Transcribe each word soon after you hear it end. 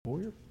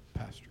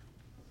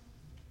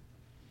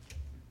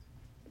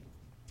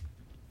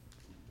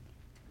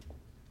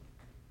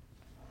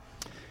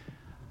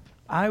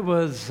I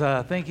was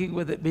thinking,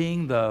 with it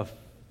being the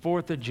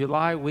 4th of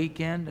July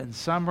weekend and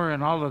summer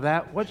and all of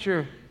that, what's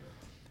your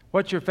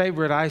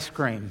favorite ice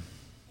cream?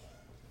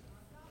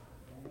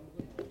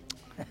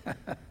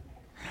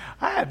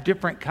 I have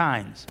different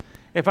kinds.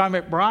 If I'm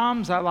at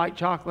Brahms, I like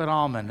chocolate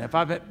almond. If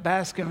I'm at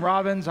Baskin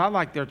Robbins, I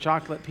like their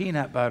chocolate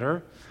peanut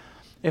butter.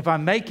 If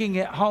I'm making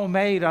it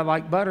homemade, I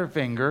like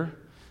Butterfinger.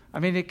 I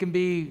mean, it can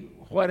be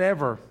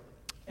whatever.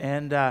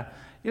 And,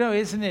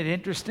 isn't it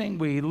interesting?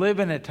 We live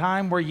in a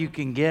time where you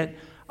can get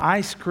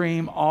ice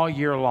cream all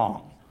year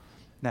long.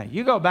 Now,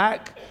 you go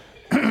back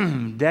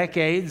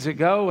decades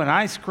ago, and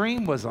ice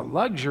cream was a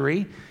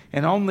luxury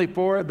and only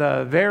for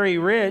the very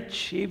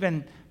rich.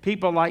 Even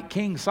people like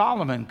King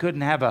Solomon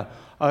couldn't have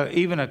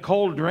even a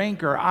cold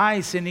drink or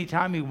ice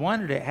anytime he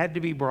wanted it. It had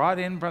to be brought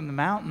in from the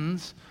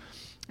mountains.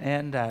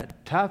 And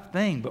tough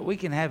thing, but we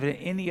can have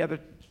it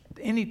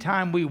any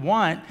time we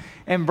want,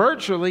 and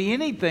virtually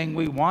anything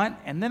we want.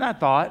 And then I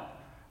thought,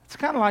 it's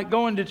kind of like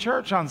going to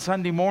church on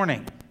Sunday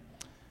morning.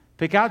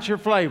 Pick out your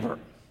flavor.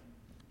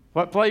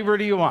 What flavor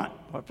do you want?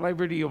 What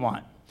flavor do you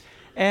want?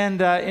 And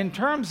in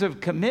terms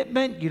of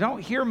commitment, you don't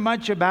hear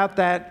much about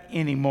that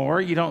anymore.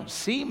 You don't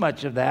see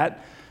much of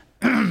that,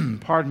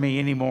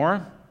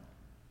 anymore.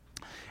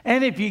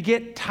 And if you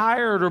get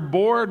tired or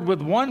bored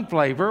with one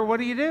flavor, what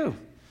do?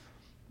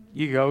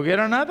 You go get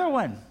another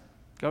one.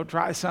 Go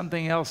try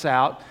something else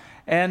out.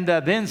 And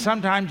then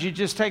sometimes you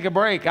just take a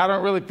break. I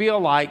don't really feel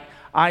like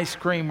ice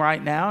cream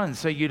right now, and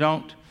so you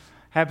don't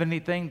have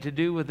anything to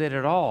do with it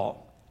at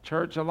all.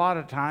 Church, a lot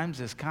of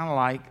times, is kind of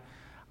like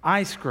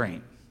ice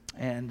cream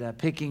and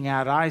picking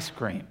out ice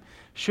cream.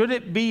 Should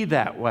it be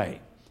that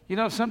way?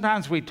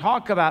 Sometimes we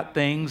talk about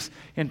things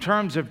in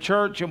terms of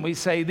church, and we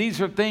say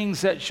these are things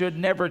that should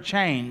never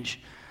change.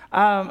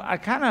 I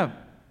kind of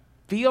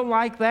feel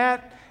like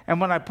that.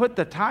 And when I put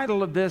the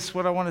title of this,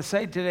 what I want to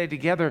say today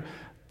together,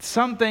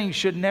 some things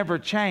should never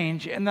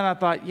change. And then I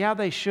thought, yeah,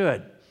 they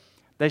should.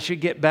 They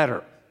should get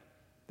better.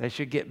 They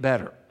should get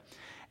better.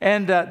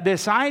 And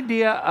this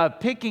idea of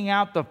picking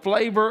out the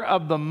flavor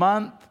of the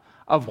month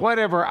of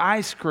whatever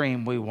ice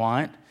cream we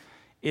want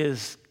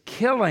is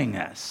killing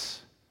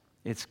us.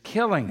 It's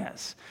killing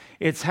us.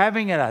 It's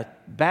having a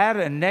bad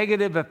and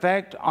negative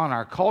effect on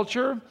our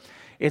culture.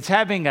 It's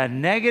having a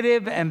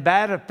negative and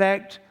bad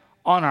effect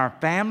on our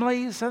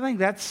families. I think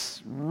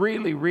that's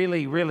really,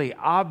 really, really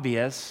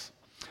obvious.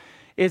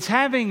 It's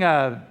having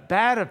a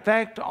bad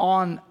effect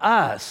on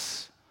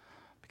us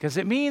because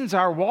it means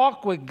our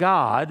walk with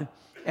God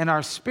and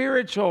our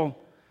spiritual,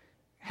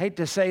 hate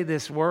to say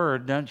this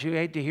word, don't you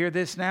hate to hear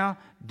this now?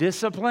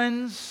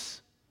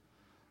 Disciplines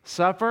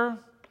suffer.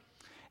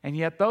 And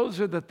yet those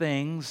are the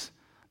things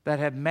that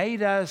have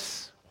made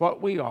us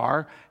what we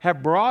are,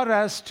 have brought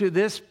us to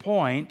this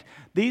point.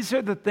 These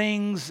are the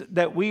things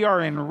that we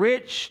are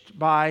enriched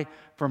by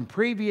from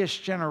previous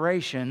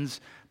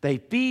generations. They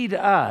feed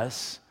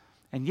us.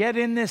 And yet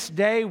in this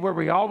day where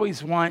we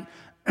always want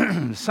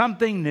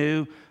something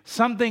new,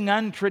 something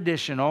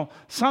untraditional,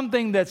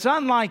 something that's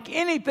unlike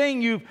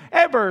anything you've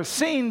ever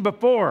seen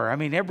before. I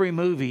mean, every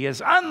movie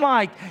is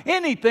unlike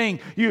anything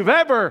you've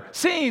ever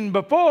seen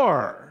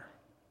before.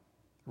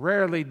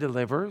 Rarely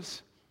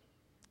delivers.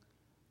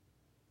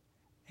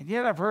 And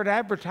yet I've heard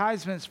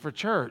advertisements for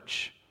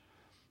church.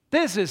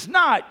 This is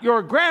not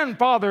your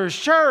grandfather's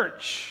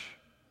church.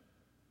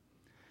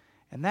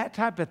 And that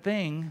type of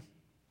thing,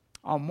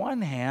 on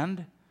one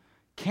hand,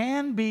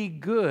 can be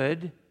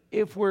good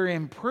if we're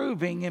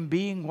improving and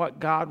being what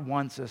God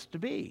wants us to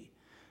be.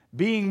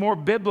 Being more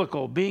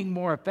biblical, being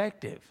more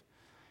effective.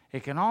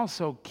 It can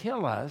also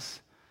kill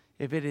us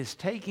if it is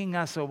taking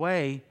us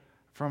away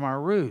from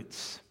our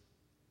roots.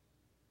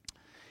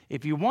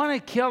 If you want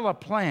to kill a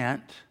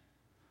plant,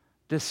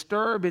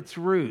 disturb its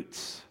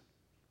roots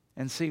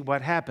and see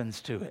what happens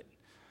to it.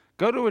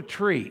 Go to a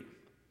tree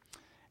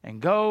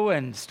and go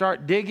and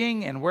start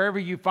digging, and wherever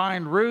you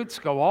find roots,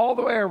 go all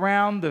the way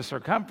around the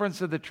circumference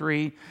of the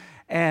tree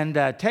and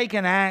take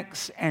an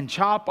axe and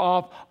chop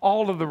off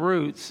all of the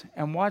roots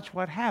and watch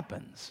what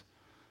happens.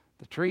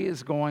 The tree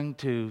is going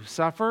to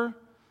suffer.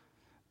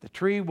 The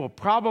tree will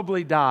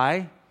probably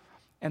die,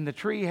 and the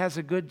tree has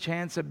a good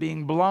chance of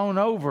being blown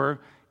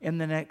over in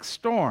the next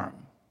storm.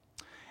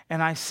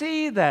 And I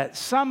see that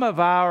some of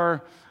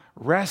our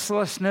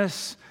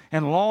restlessness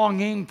and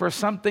longing for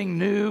something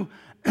new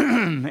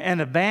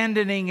and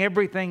abandoning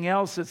everything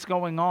else that's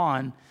going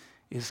on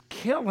is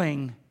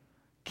killing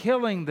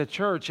the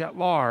church at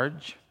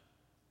large.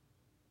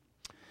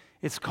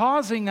 It's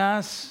causing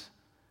us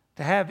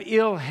to have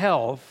ill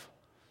health.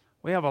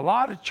 We have a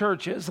lot of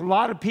churches, a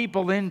lot of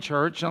people in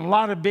church, and a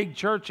lot of big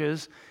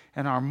churches,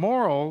 and our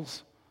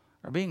morals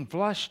are being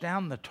flushed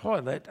down the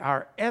toilet.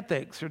 Our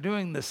ethics are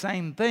doing the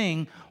same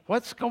thing.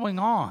 What's going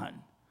on?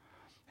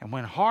 And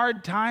when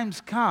hard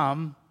times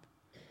come,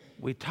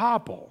 we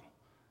topple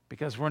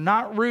because we're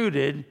not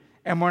rooted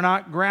and we're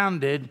not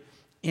grounded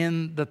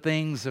in the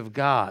things of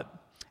God.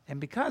 And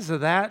because of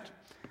that,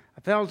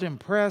 I felt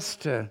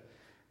impressed to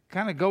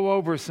kind of go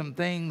over some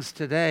things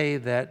today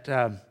that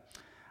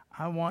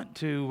I want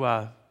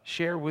to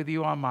share with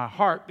you on my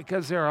heart,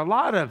 because there are a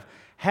lot of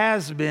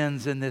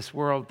has-beens in this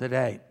world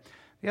today.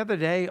 The other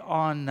day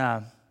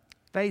on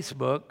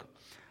Facebook,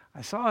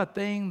 I saw a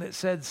thing that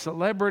said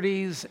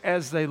celebrities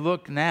as they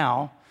look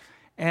now,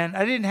 and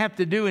I didn't have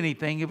to do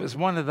anything. It was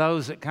one of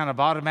those that kind of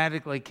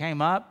automatically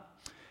came up,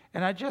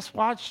 and I just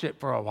watched it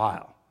for a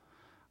while.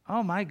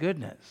 Oh my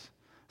goodness.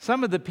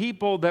 Some of the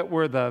people that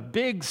were the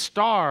big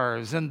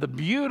stars and the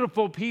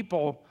beautiful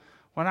people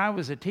when I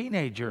was a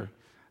teenager,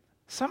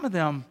 some of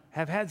them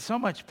have had so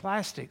much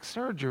plastic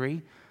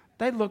surgery,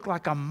 they look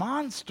like a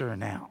monster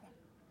now.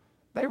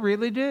 They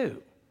really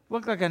do.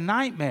 Look like a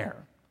nightmare.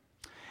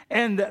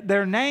 And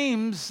their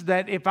names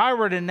that if I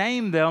were to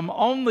name them,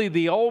 only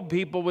the old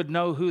people would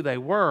know who they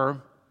were,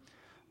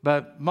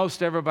 but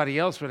most everybody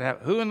else would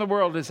have. Who in the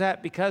world is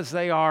that? Because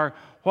they are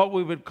what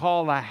we would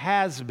call a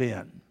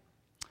has-been.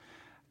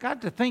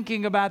 Got to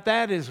thinking about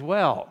that as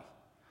well.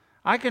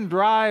 I can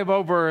drive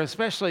over,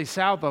 especially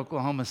South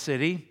Oklahoma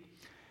City,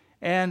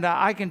 and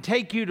I can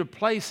take you to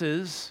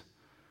places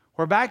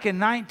where back in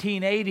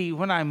 1980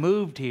 when I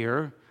moved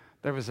here,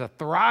 there was a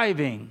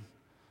thriving,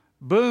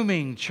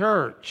 booming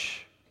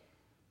church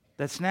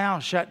that's now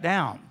shut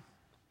down.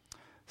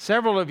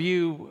 Several of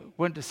you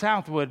went to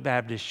Southwood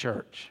Baptist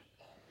Church.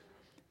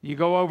 You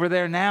go over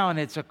there now and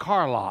it's a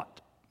car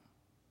lot.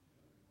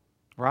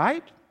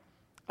 Right?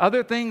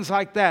 Other things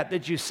like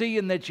that you see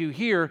and that you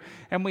hear,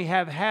 and we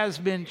have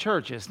has-been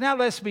churches. Now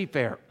let's be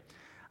fair.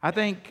 I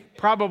think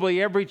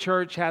probably every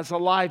church has a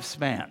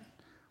lifespan.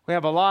 We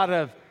have a lot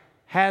of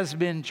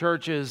has-been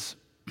churches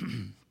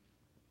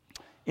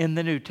in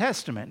the New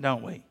Testament,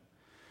 don't we?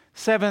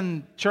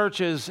 7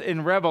 churches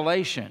in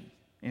Revelation.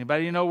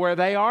 Anybody know where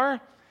they are?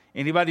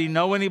 Anybody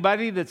know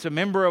anybody that's a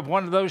member of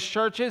one of those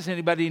churches?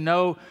 Anybody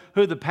know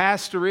who the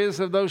pastor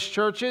is of those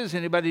churches?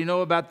 Anybody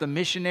know about the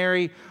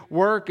missionary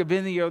work of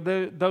any of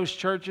those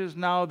churches?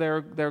 No,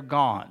 they're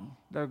gone.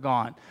 They're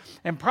gone.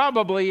 And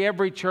probably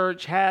every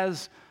church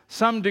has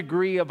some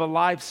degree of a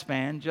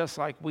lifespan, just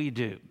like we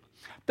do.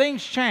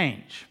 Things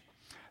change.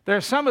 There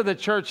are some of the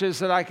churches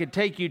that I could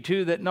take you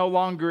to that no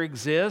longer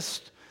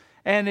exist,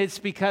 and it's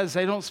because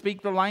they don't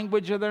speak the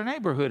language of their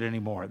neighborhood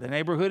anymore. The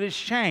neighborhood has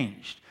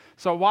changed.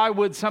 So why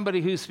would somebody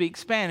who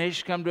speaks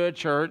Spanish come to a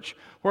church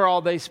where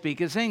all they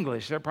speak is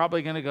English? They're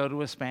probably going to go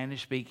to a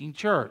Spanish-speaking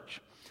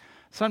church.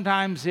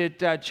 Sometimes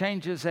it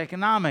changes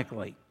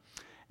economically.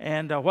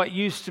 And what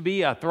used to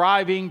be a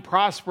thriving,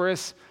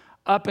 prosperous,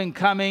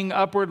 up-and-coming,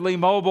 upwardly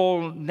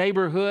mobile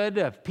neighborhood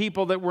of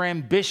people that were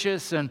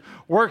ambitious and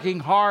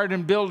working hard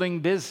and building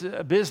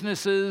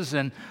businesses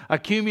and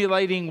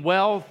accumulating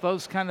wealth,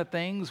 those kind of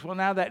things. Well,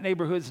 now that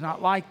neighborhood's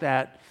not like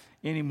that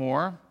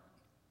anymore.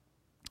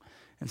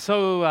 And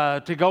so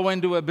to go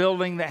into a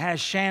building that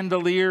has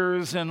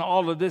chandeliers and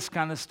all of this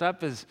kind of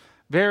stuff is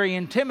very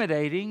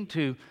intimidating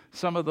to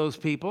some of those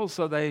people,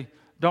 so they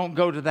don't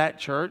go to that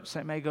church.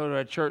 They may go to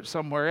a church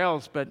somewhere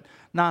else, but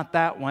not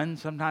that one.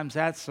 Sometimes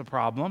that's the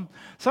problem.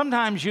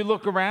 Sometimes you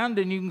look around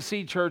and you can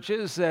see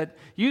churches that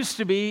used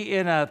to be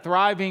in a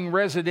thriving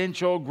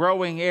residential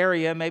growing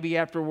area, maybe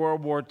after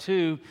World War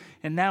II,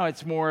 and now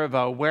it's more of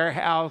a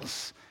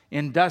warehouse,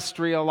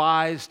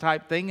 industrialized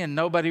type thing, and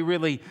nobody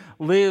really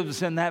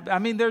lives in that. I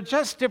mean, they're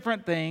just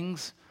different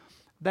things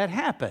that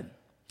happen.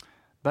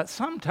 But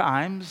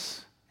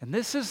sometimes, and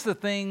this is the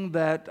thing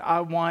that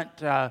I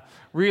want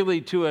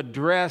really to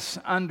address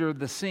under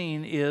the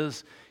scene,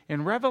 is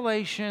in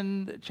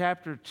Revelation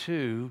chapter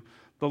 2,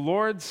 the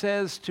Lord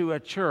says to a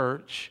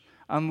church,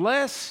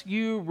 unless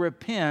you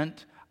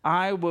repent,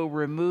 I will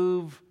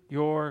remove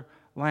your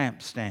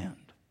lampstand.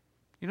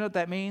 You know what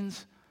that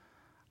means?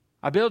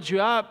 I built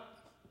you up,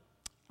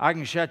 I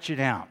can shut you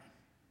down.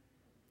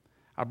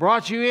 I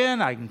brought you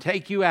in, I can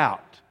take you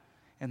out.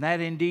 And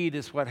that indeed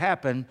is what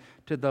happened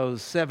to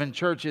those 7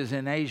 churches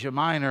in Asia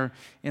Minor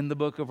in the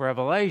book of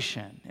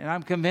Revelation. And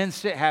I'm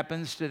convinced it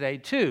happens today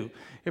too.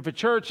 If a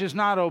church is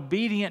not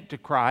obedient to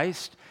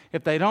Christ,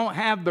 if they don't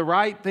have the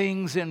right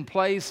things in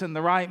place and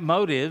the right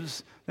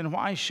motives, then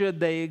why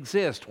should they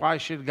exist? Why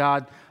should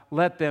God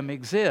let them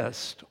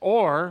exist?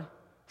 Or,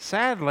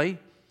 sadly,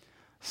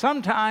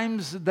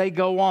 sometimes they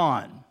go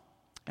on.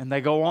 And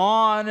they go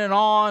on and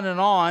on and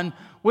on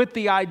with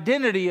the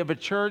identity of a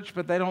church,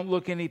 but they don't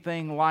look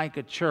anything like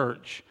a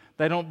church.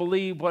 They don't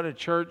believe what a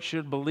church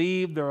should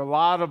believe. There are a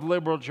lot of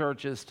liberal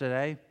churches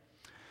today.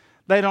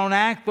 They don't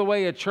act the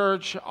way a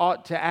church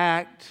ought to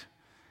act.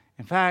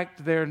 In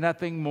fact, they're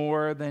nothing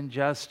more than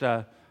just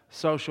a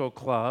social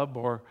club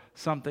or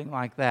something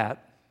like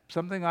that.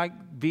 Something like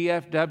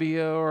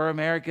VFW or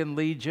American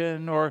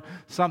Legion or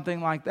something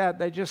like that.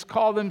 They just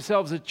call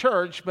themselves a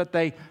church, but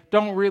they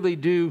don't really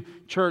do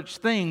church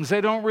things.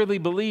 They don't really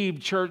believe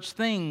church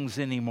things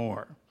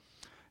anymore.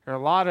 There are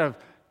a lot of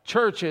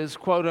churches,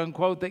 quote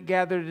unquote, that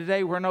gather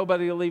today where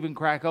nobody will even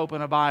crack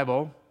open a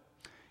Bible.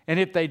 And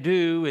if they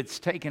do, it's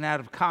taken out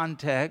of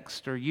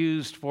context or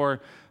used for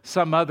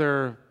some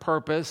other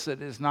purpose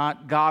that is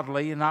not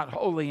godly and not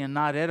holy and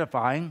not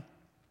edifying.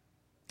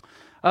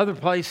 Other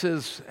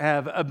places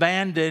have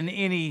abandoned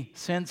any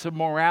sense of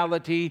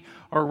morality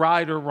or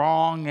right or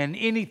wrong, and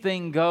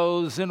anything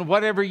goes, and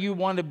whatever you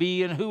want to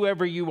be and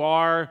whoever you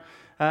are,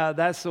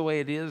 that's the way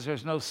it is.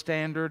 There's no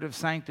standard of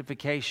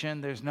sanctification.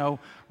 There's no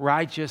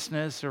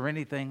righteousness or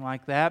anything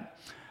like that.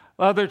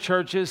 Other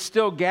churches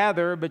still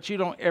gather, but you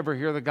don't ever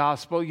hear the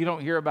gospel. You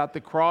don't hear about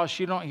the cross.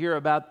 You don't hear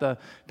about the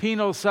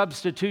penal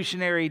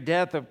substitutionary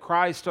death of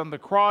Christ on the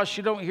cross.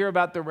 You don't hear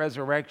about the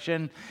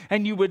resurrection.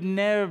 And you would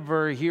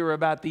never hear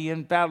about the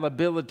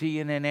infallibility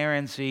and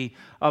inerrancy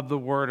of the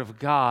Word of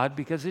God,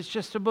 because it's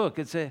just a book.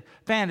 It's a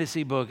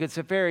fantasy book. It's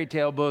a fairy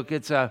tale book.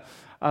 It's a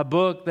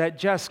book that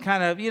just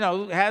kind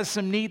of, has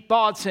some neat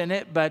thoughts in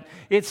it, but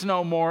it's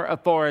no more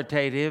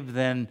authoritative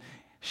than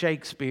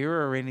Shakespeare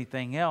or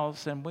anything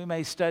else. And we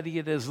may study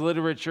it as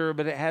literature,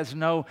 but it has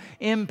no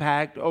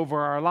impact over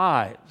our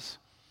lives.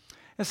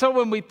 And so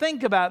when we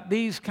think about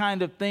these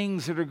kind of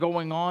things that are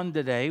going on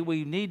today,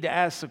 we need to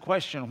ask the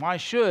question, why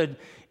should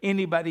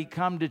anybody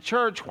come to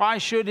church? Why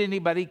should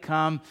anybody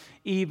come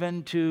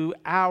even to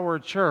our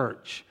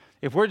church?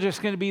 If we're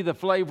just going to be the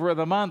flavor of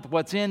the month,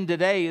 what's in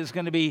today is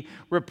going to be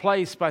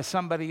replaced by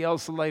somebody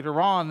else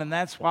later on. And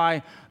that's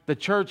why the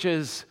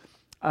church's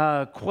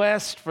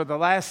quest for the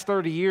last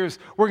 30 years,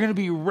 we're going to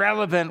be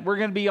relevant. We're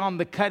going to be on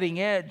the cutting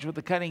edge. Well,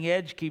 the cutting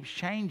edge keeps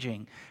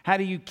changing. How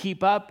do you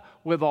keep up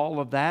with all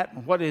of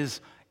that? What is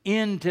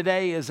in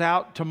today is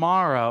out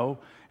tomorrow.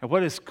 And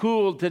what is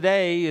cool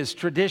today is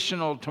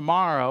traditional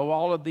tomorrow.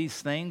 All of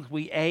these things.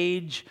 We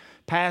age,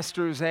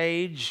 pastors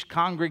age,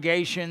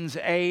 congregations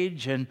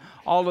age, and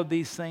all of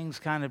these things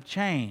kind of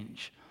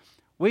change.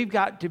 We've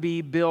got to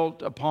be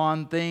built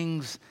upon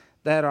things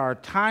that are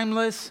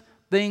timeless,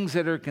 things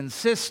that are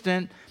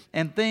consistent,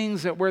 and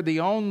things that where the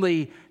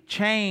only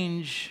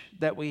change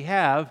that we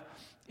have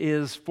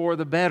is for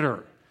the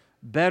better.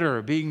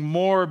 Better, being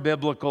more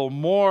biblical,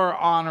 more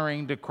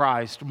honoring to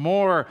Christ,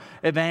 more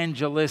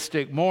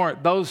evangelistic, more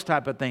those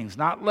type of things.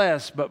 Not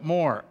less, but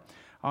more.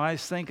 I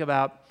always think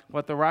about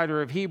what the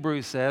writer of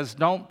Hebrews says,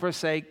 don't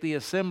forsake the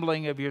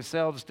assembling of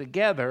yourselves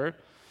together,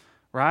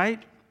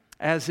 right?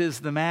 As is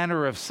the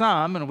manner of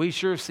some, and we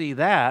sure see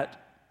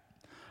that,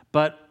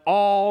 but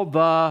all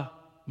the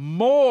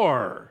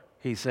more,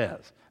 he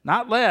says.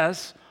 Not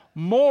less,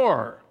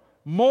 more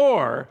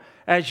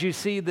as you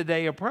see the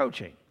day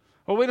approaching.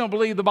 Well, we don't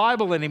believe the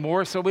Bible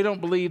anymore, so we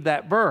don't believe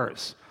that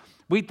verse.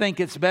 We think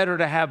it's better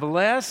to have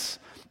less.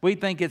 We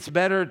think it's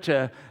better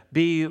to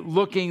be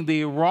looking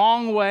the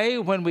wrong way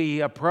when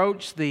we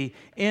approach the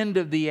end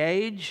of the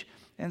age.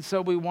 And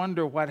so we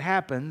wonder what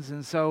happens.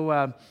 And so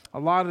a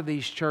lot of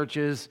these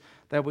churches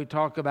that we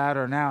talk about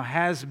are now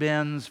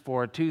has-beens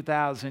for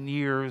 2,000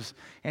 years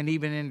and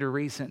even into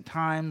recent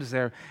times.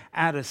 They're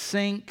out of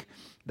sync.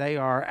 They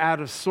are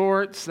out of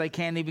sorts. They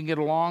can't even get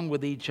along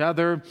with each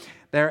other.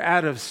 They're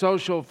out of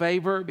social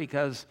favor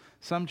because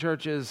some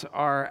churches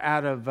are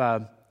out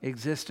of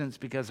existence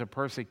because of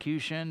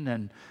persecution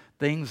and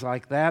things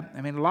like that.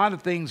 I mean, a lot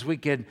of things we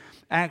could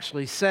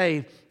actually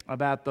say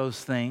about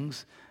those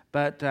things.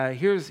 But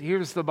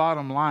here's the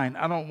bottom line.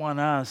 I don't want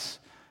us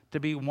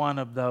to be one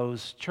of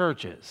those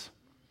churches.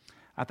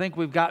 I think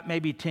we've got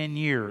maybe 10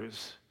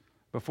 years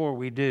before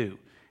we do.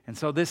 And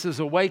so this is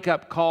a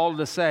wake-up call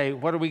to say,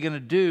 what are we going to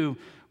do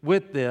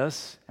with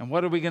this? And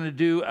what are we going to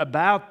do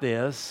about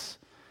this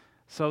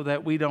so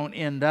that we don't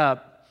end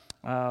up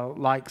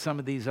like some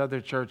of these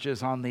other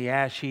churches on the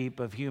ash heap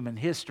of human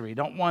history?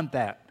 Don't want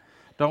that.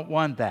 Don't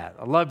want that.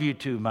 I love you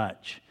too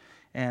much.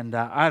 And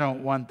I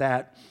don't want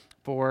that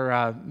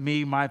for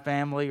me, my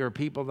family, or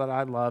people that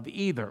I love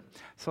either.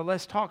 So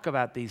let's talk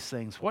about these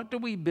things. What do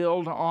we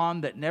build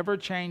on that never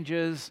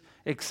changes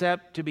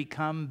except to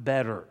become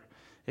better?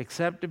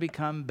 Except to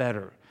become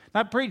better.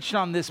 I've preached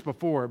on this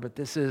before, but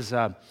this is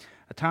a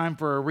time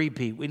for a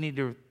repeat. We need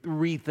to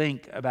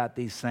rethink about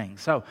these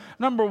things. So,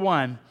 number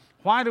one,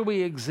 why do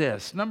we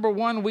exist? Number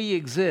one, we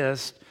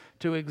exist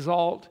to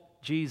exalt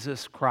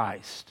Jesus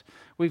Christ.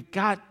 We've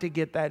got to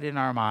get that in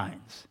our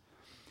minds.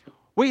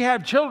 We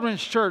have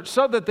children's church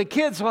so that the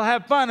kids will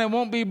have fun and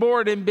won't be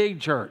bored in big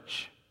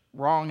church.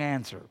 Wrong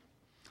answer.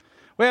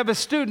 We have a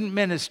student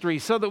ministry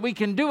so that we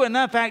can do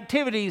enough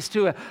activities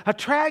to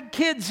attract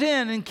kids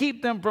in and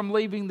keep them from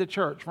leaving the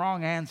church.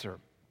 Wrong answer.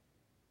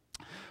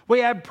 We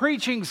have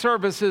preaching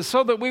services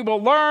so that we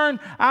will learn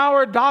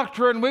our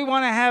doctrine. We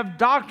want to have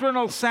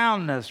doctrinal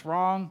soundness.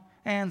 Wrong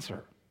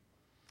answer.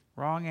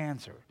 Wrong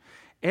answer.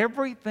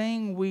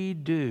 Everything we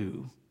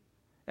do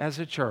as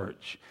a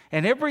church,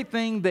 and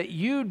everything that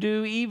you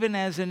do even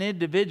as an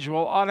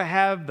individual ought to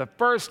have the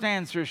first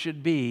answer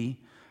should be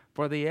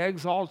for the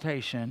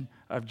exaltation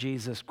of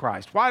Jesus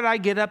Christ. Why did I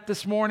get up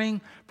this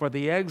morning? For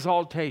the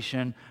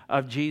exaltation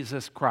of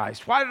Jesus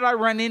Christ. Why did I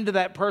run into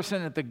that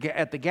person at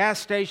the gas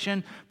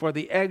station? For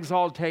the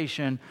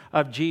exaltation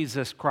of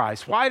Jesus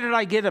Christ. Why did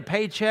I get a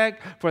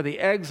paycheck? For the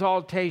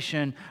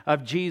exaltation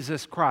of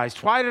Jesus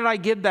Christ. Why did I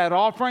give that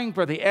offering?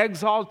 For the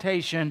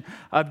exaltation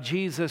of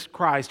Jesus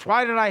Christ.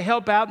 Why did I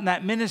help out in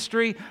that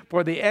ministry?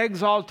 For the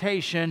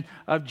exaltation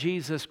of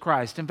Jesus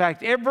Christ. In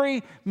fact,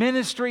 every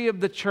ministry of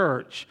the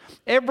church,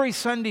 every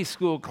Sunday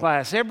school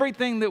class,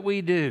 everything that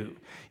we do,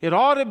 it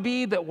ought to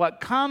be that what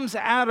comes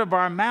out of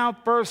our mouth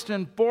first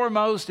and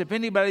foremost, if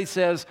anybody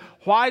says,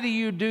 why do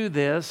you do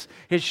this?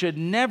 It should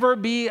never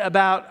be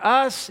about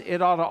us.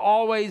 It ought to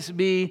always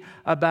be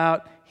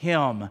about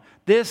Him.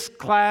 This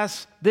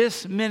class,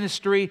 this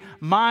ministry,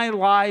 my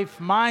life,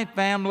 my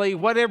family,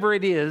 whatever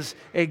it is,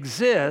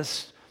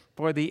 exists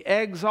for the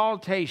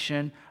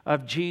exaltation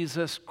of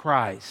Jesus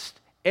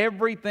Christ.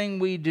 Everything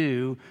we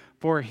do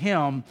for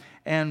Him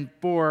and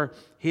for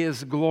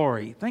His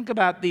glory. Think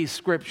about these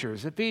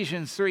scriptures,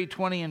 Ephesians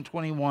 3:20 and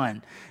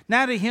 21.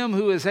 Now to Him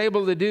who is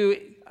able to do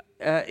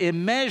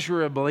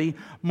immeasurably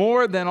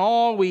more than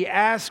all we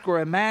ask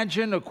or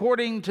imagine,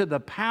 according to the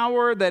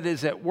power that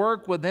is at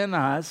work within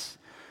us,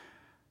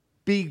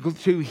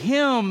 to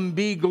Him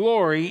be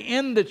glory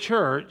in the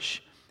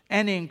church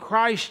and in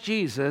Christ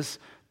Jesus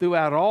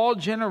throughout all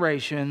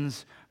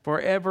generations,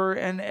 forever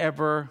and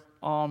ever.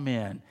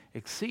 Amen.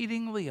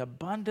 Exceedingly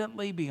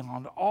abundantly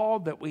beyond all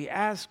that we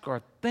ask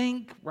or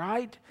think,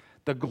 right?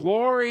 The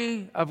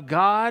glory of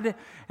God.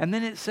 And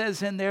then it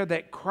says in there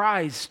that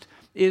Christ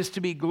is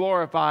to be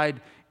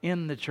glorified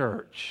in the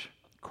church.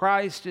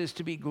 Christ is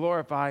to be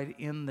glorified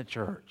in the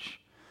church.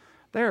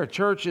 There are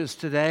churches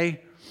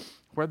today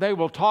where they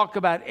will talk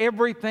about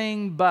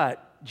everything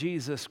but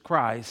Jesus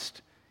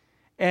Christ.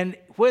 And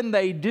when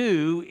they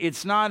do,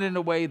 it's not in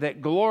a way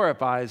that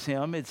glorifies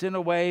Him. It's in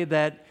a way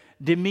that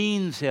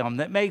demeans Him,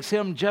 that makes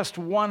Him just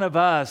one of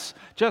us,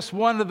 just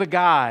one of the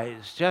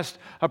guys, just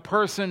a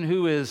person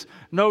who is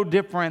no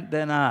different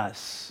than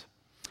us.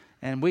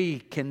 And we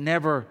can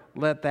never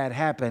let that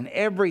happen.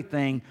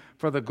 Everything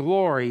for the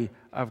glory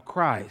of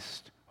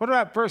Christ. What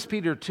about 1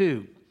 Peter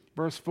 2,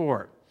 verse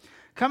 4?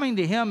 Coming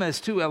to Him as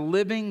to a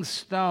living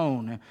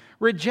stone,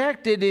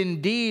 rejected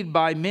indeed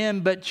by men,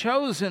 but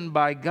chosen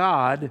by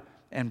God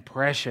and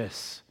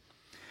precious.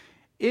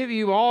 If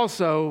you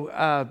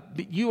also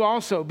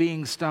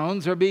being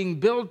stones are being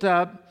built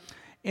up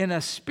in a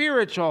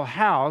spiritual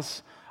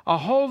house, a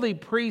holy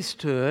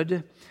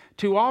priesthood,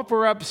 to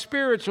offer up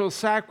spiritual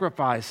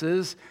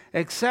sacrifices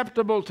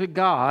acceptable to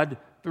God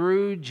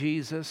through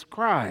Jesus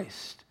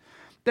Christ.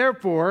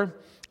 Therefore,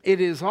 it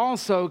is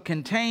also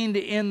contained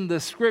in the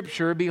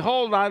Scripture,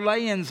 behold, I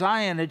lay in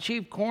Zion a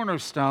chief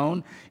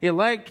cornerstone,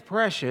 elect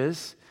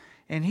precious,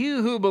 and he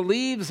who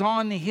believes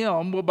on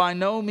Him will by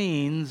no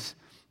means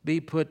be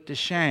put to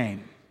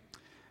shame.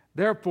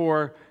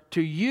 Therefore,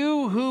 to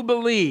you who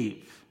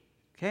believe,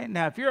 okay,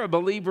 now if you're a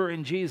believer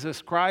in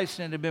Jesus Christ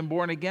and have been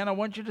born again, I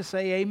want you to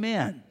say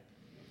amen.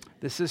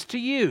 This is to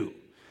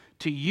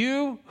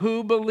you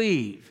who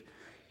believe.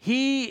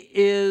 He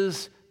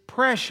is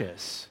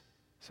precious.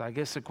 So I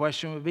guess the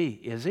question would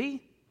be, is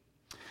He?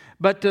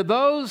 But to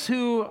those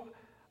who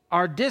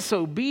are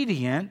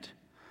disobedient,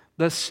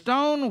 the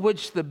stone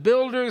which the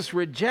builders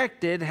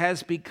rejected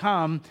has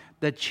become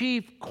the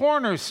chief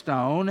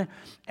cornerstone,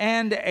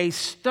 and a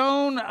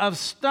stone of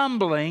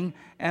stumbling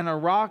and a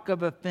rock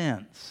of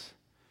offense.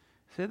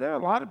 See, there are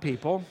a lot of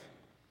people,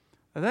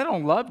 they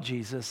don't love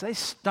Jesus. They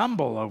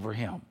stumble over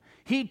Him.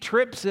 He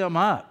trips them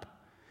up.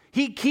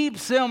 He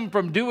keeps them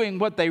from doing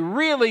what they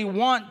really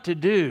want to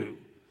do.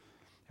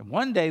 And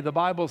one day the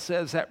Bible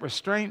says that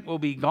restraint will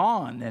be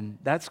gone, and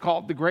that's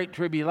called the Great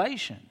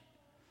Tribulation.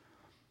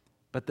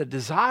 But the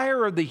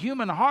desire of the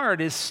human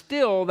heart is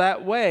still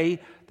that way.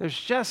 There's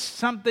just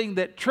something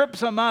that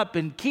trips them up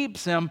and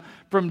keeps them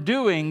from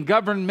doing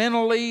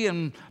governmentally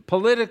and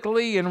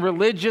politically and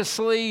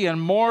religiously and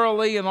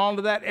morally and all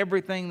of that,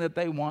 everything that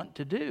they want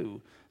to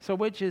do. So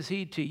which is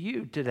He to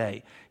you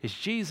today? Is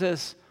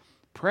Jesus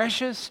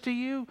precious to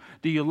you?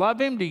 Do you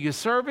love Him? Do you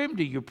serve Him?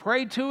 Do you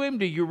pray to Him?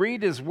 Do you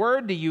read His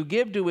Word? Do you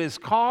give to His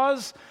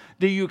cause?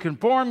 Do you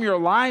conform your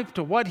life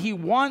to what He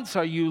wants?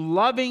 Are you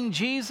loving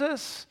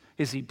Jesus?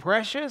 Is He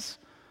precious,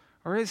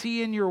 or is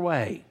He in your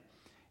way?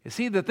 Is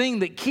He the thing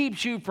that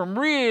keeps you from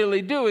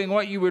really doing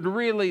what you would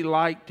really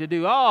like to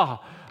do? Oh,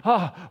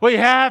 we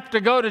have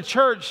to go to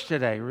church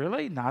today.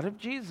 Really? Not if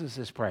Jesus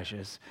is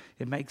precious.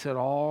 It makes it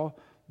all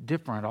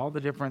different, all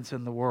the difference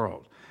in the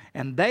world.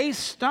 And they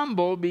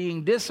stumble,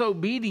 being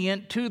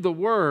disobedient to the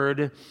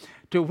word,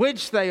 to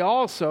which they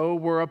also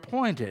were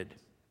appointed.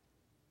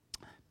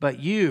 But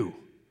you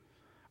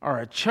are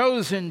a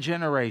chosen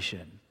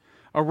generation,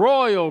 a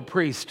royal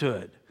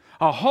priesthood,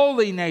 a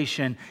holy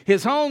nation,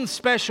 His own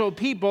special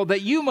people,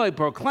 that you may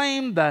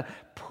proclaim the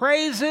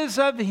praises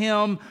of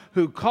Him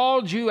who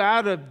called you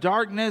out of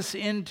darkness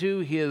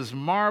into His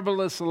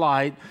marvelous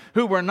light,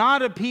 who were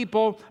not a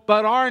people,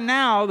 but are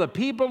now the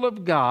people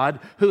of God,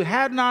 who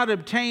had not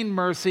obtained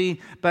mercy,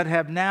 but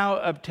have now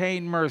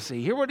obtained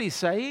mercy. Hear what he's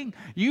saying?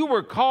 You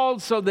were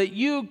called so that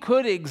you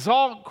could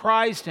exalt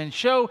Christ and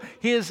show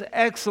His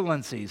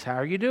excellencies. How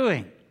are you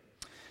doing?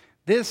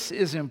 This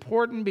is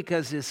important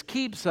because this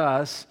keeps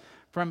us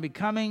from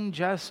becoming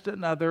just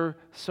another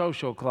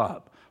social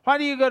club. Why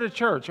do you go to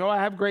church? Oh, I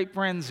have great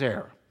friends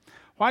there.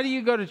 Why do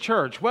you go to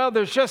church? Well,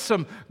 there's just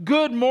some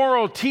good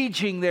moral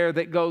teaching there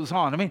that goes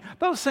on. I mean,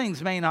 those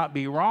things may not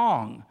be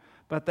wrong,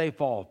 but they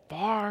fall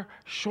far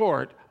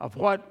short of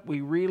what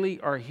we really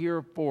are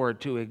here for,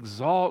 to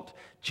exalt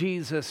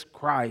Jesus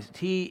Christ.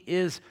 He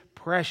is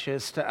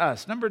precious to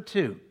us. Number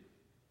 2,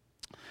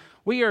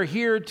 we are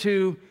here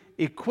to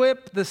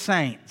equip the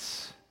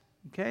saints.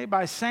 Okay,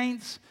 by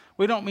saints,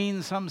 we don't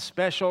mean some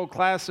special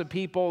class of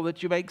people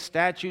that you make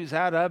statues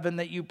out of and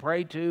that you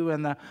pray to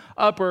in the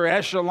upper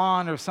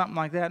echelon or something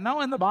like that.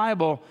 No, in the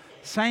Bible,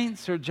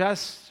 saints are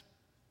just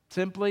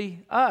simply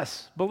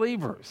us,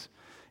 believers.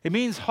 It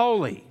means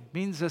holy. It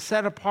means the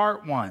set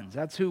apart ones.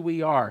 That's who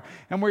we are.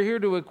 And we're here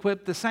to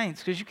equip the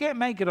saints because you can't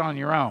make it on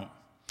your own.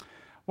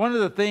 One of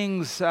the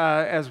things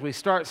as we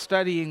start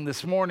studying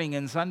this morning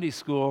in Sunday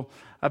school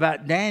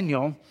about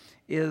Daniel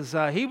is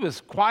he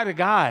was quite a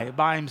guy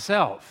by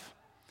himself.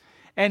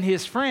 And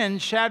his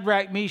friends,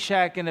 Shadrach,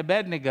 Meshach, and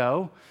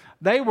Abednego,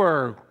 they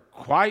were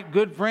quite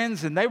good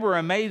friends, and they were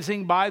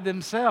amazing by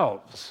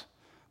themselves.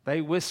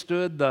 They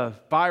withstood the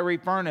fiery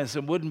furnace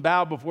and wouldn't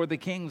bow before the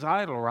king's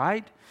idol,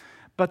 right?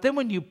 But then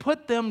when you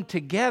put them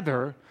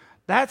together,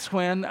 that's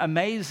when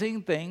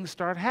amazing things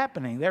start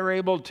happening. They're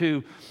able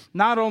to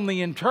not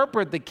only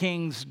interpret the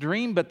king's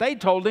dream, but they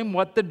told him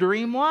what the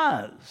dream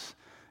was.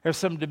 There's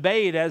some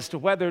debate as to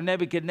whether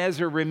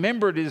Nebuchadnezzar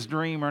remembered his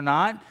dream or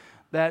not.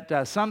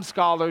 That some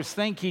scholars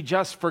think he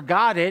just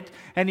forgot it,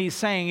 and he's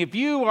saying, if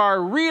you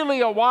are really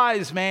a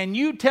wise man,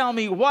 you tell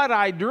me what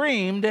I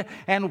dreamed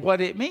and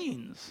what it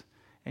means.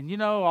 And you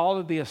know, all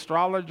of the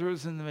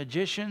astrologers and the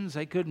magicians,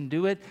 they couldn't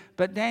do it,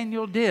 but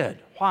Daniel did.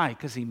 Why?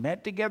 Because he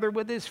met together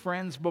with his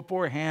friends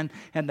beforehand,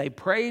 and they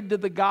prayed to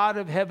the God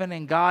of heaven,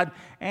 and God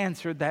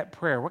answered that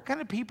prayer. What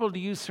kind of people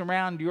do you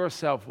surround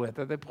yourself with?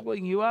 Are they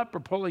pulling you up or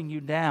pulling you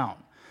down?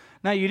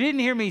 Now, you didn't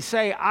hear me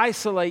say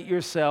isolate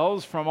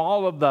yourselves from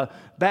all of the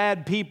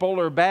bad people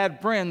or bad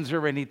friends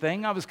or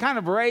anything. I was kind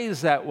of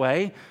raised that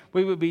way.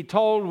 We would be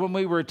told when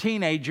we were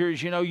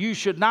teenagers, you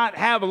should not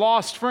have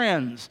lost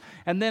friends.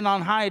 And then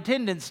on high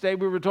attendance day,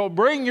 we were told,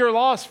 bring your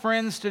lost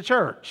friends to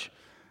church.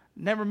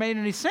 Never made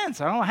any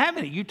sense. I don't have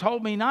any. You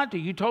told me not to.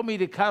 You told me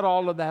to cut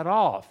all of that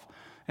off.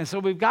 And so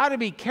we've got to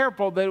be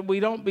careful that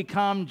we don't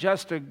become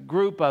just a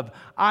group of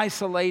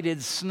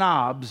isolated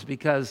snobs,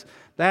 because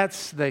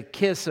that's the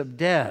kiss of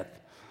death.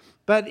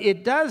 But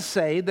it does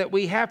say that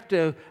we have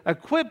to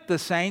equip the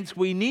saints.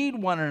 We need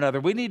one another.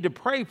 We need to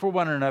pray for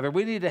one another.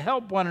 We need to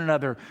help one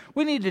another.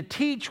 We need to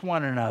teach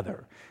one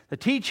another. The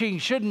teaching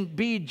shouldn't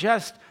be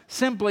just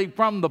simply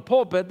from the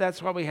pulpit.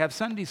 That's why we have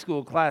Sunday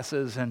school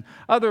classes and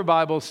other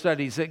Bible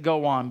studies that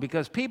go on,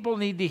 because people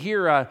need to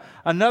hear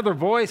another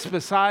voice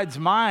besides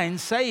mine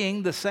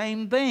saying the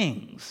same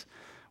things.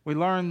 We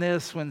learned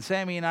this when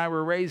Sammy and I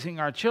were raising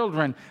our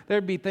children.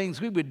 There'd be things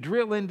we would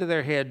drill into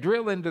their head,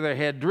 drill into their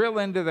head, drill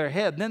into their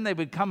head. And then they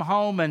would come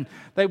home and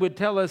they would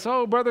tell us,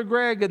 oh, Brother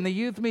Greg in the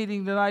youth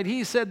meeting tonight,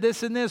 he said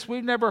this and this.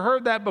 We've never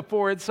heard that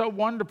before. It's so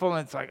wonderful.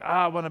 And it's like,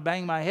 I want to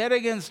bang my head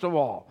against a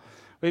wall.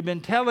 We've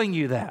been telling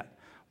you that.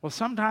 Well,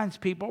 sometimes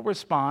people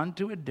respond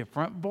to a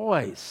different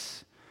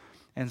voice.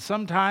 And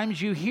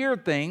sometimes you hear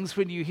things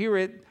when you hear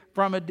it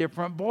from a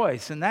different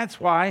voice. And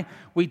that's why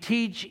we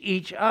teach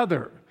each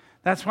other.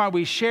 That's why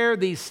we share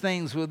these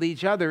things with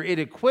each other. It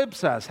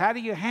equips us. How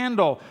do you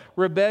handle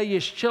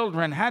rebellious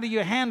children? How do you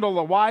handle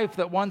a wife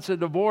that wants a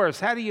divorce?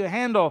 How do you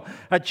handle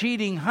a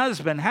cheating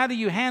husband? How do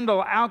you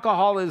handle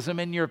alcoholism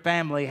in your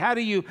family? How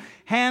do you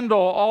handle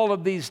all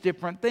of these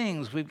different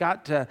things? We've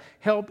got to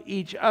help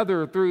each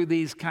other through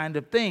these kind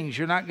of things.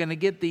 You're not going to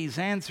get these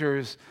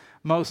answers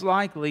most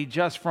likely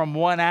just from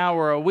 1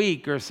 hour a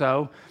week or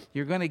so.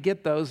 You're going to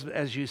get those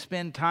as you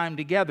spend time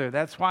together.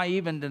 That's why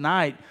even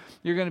tonight,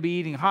 you're going to be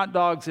eating hot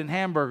dogs and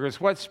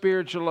hamburgers. What's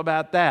spiritual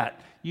about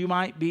that? You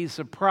might be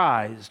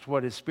surprised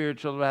what is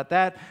spiritual about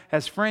that,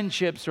 as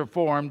friendships are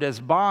formed, as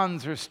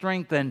bonds are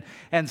strengthened,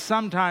 and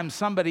sometimes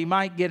somebody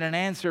might get an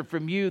answer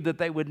from you that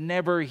they would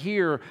never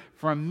hear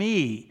from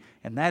me.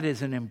 And that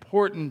is an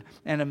important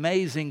and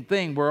amazing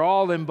thing. We're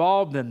all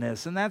involved in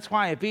this. And that's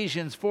why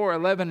Ephesians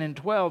 4:11 and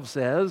 12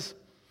 says,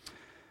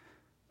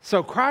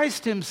 so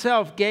Christ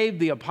himself gave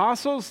the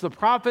apostles, the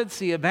prophets,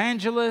 the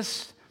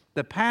evangelists,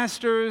 the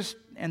pastors,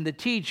 and the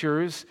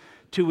teachers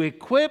to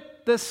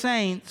equip the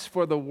saints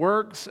for the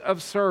works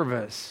of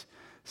service,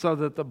 so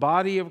that the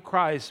body of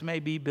Christ may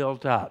be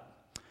built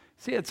up.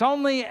 See, it's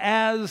only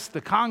as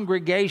the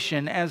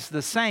congregation, as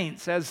the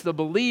saints, as the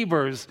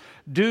believers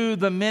do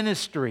the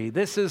ministry.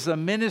 This is a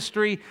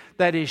ministry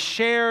that is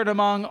shared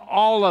among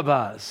all of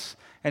us.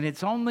 And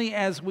it's only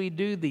as we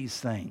do these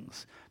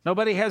things.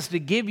 Nobody has to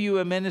give you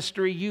a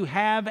ministry. You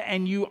have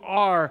and you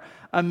are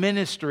a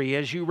ministry.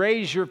 As you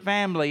raise your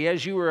family,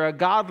 as you are a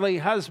godly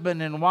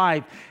husband and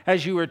wife,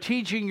 as you are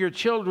teaching your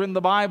children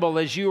the Bible,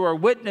 as you are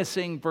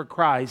witnessing for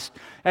Christ,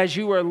 as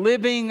you are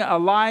living a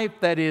life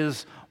that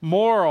is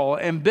moral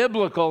and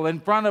biblical in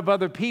front of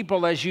other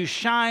people, as you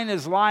shine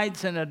as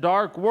lights in a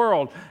dark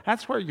world,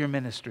 that's where your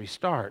ministry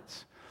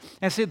starts.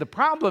 And see, the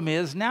problem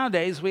is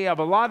nowadays we have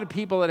a lot of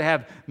people that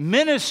have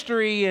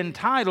ministry in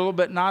title,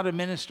 but not a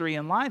ministry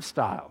in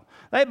lifestyle.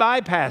 They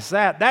bypass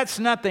that. That's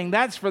nothing.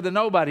 That's for the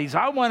nobodies.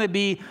 I want to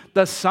be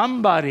the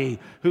somebody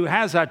who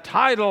has a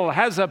title,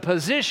 has a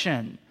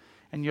position.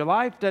 And your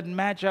life doesn't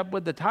match up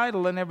with the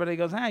title, and everybody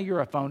goes, you're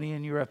a phony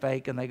and you're a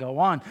fake, and they go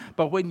on.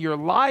 But when your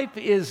life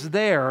is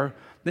there,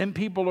 then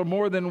people are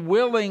more than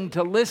willing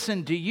to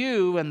listen to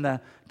you, and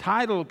the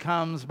title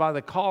comes by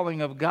the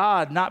calling of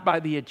God, not by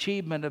the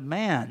achievement of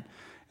man.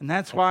 And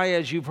that's why,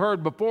 as you've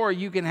heard before,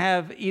 you can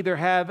either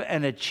have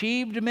an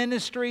achieved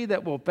ministry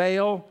that will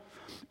fail,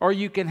 or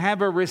you can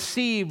have a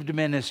received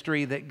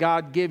ministry that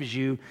God gives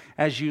you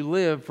as you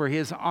live for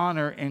His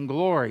honor and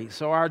glory.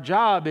 So our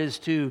job is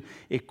to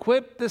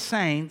equip the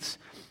saints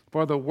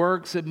for the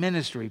works of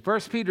ministry.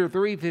 1 Peter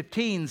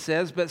 3:15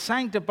 says, "But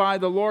sanctify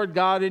the Lord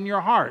God in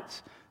your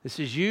hearts." This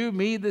is you,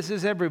 me, this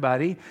is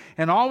everybody.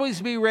 "And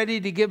always be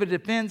ready to give a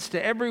defense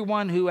to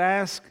everyone who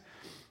asks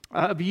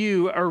of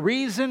you a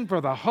reason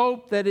for the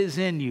hope that is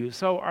in you."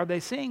 So are they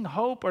seeing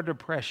hope or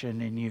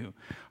depression in you?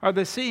 Are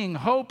they seeing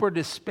hope or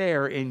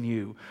despair in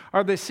you?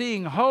 Are they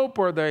seeing hope,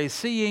 or are they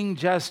seeing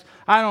just,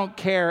 I don't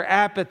care,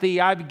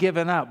 apathy, I've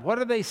given up? What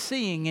are they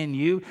seeing in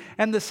you?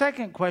 And the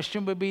second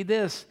question would be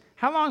this: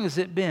 how long has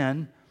it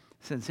been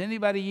since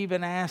anybody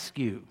even asked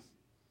you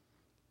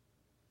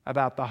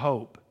about the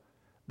hope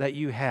that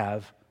you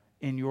have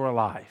in your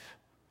life?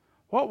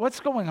 What's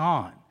going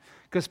on?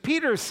 Because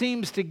Peter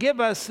seems to give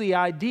us the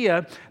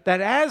idea that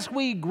as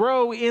we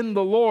grow in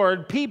the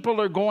Lord, people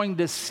are going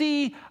to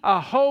see a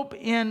hope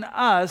in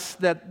us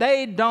that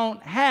they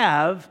don't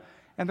have,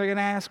 and they're going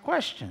to ask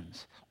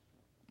questions.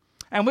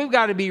 And we've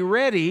got to be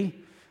ready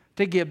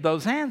to give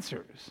those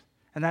answers.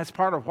 And that's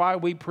part of why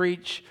we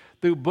preach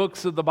through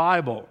books of the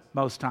Bible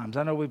most times.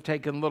 I know we've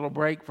taken a little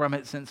break from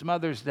it since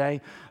Mother's Day,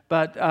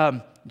 but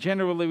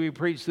generally we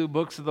preach through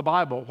books of the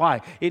Bible.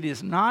 Why? It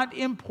is not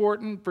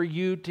important for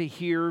you to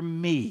hear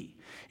me.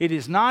 It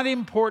is not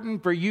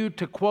important for you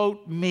to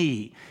quote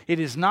me. It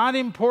is not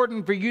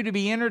important for you to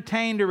be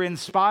entertained or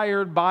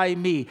inspired by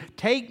me.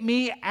 Take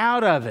me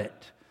out of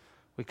it.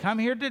 We come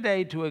here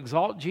today to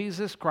exalt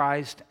Jesus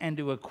Christ and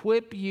to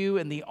equip you,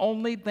 and the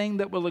only thing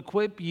that will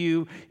equip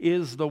you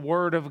is the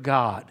Word of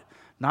God.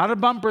 Not a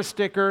bumper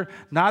sticker,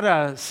 not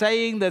a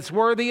saying that's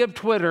worthy of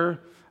Twitter,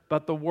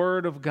 but the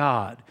Word of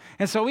God.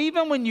 And so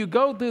even when you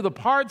go through the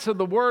parts of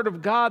the Word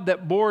of God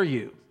that bore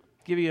you,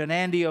 I'll give you an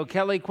Andy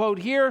O'Kelly quote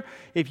here: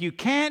 "If you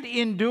can't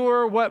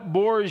endure what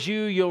bores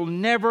you, you'll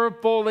never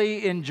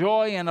fully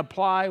enjoy and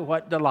apply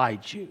what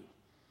delights you."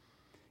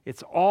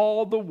 It's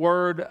all the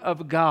Word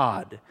of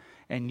God.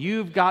 And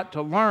you've got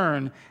to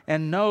learn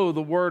and know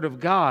the Word of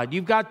God.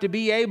 You've got to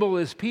be able,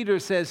 as Peter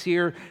says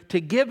here,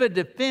 to give a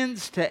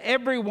defense to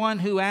everyone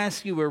who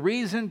asks you a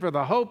reason for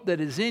the hope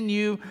that is in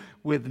you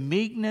with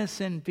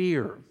meekness and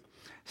fear.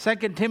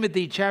 2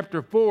 Timothy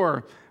chapter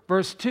 4,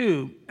 verse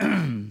 2,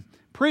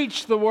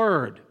 "Preach the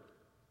Word.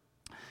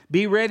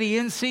 Be ready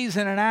in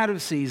season and out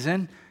of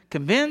season.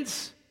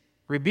 Convince,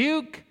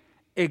 rebuke,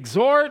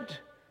 exhort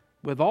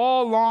with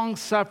all long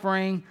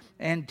suffering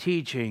and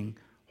teaching."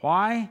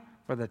 Why?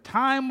 "For the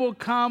time will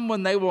come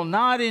when they will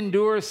not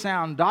endure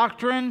sound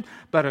doctrine,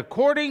 but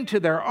according to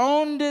their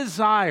own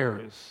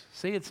desires."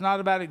 See, it's not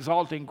about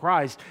exalting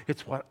Christ.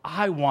 It's what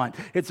I want.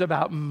 It's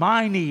about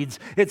my needs.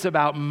 It's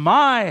about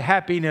my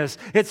happiness.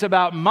 It's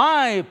about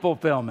my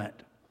fulfillment.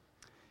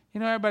 You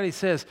know, everybody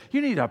says,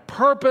 you need a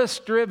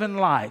purpose-driven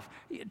life.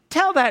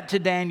 Tell that to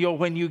Daniel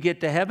when you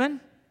get to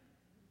heaven.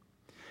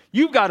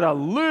 You've got to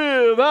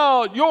live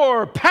out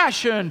your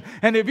passion.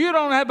 And if you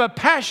don't have a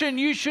passion,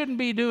 you shouldn't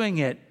be doing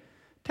it.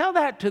 Tell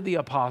that to the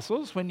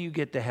apostles when you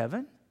get to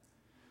heaven.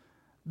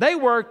 They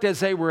worked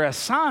as they were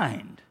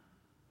assigned.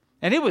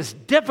 And it was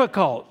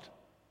difficult.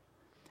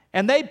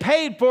 And they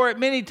paid for it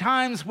many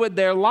times with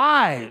their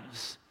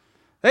lives.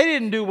 They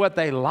didn't do what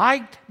they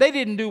liked. They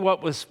didn't do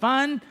what was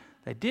fun.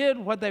 They did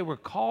what they were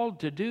called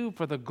to do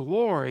for the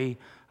glory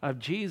of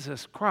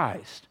Jesus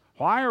Christ.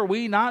 Why are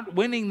we not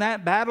winning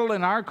that battle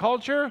in our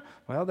culture?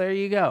 Well, there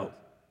you go.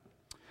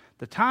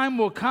 "The time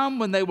will come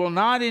when they will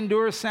not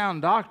endure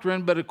sound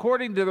doctrine, but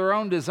according to their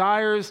own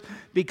desires,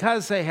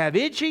 because they have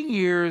itching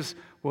ears,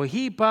 will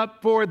heap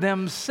up for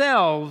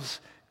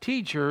themselves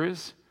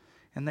teachers,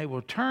 and they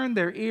will turn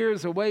their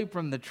ears away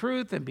from the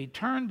truth and be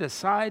turned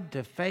aside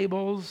to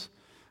fables.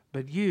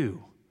 But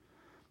you,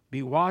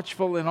 be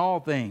watchful in all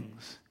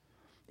things,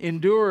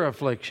 endure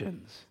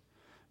afflictions,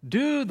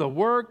 Do the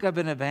work of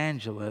an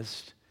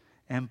evangelist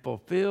and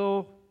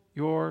fulfill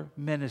your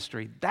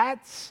ministry.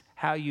 That's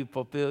how you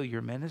fulfill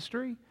your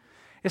ministry.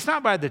 It's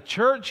not by the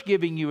church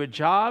giving you a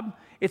job.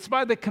 It's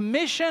by the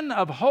commission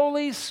of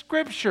Holy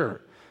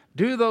Scripture.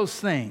 Do those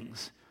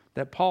things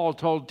that Paul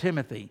told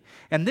Timothy.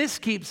 And this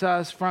keeps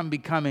us from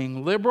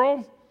becoming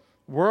liberal,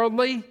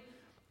 worldly,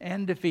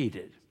 and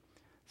defeated.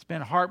 It's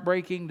been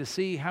heartbreaking to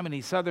see how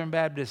many Southern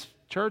Baptist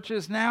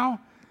churches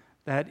now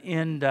that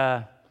in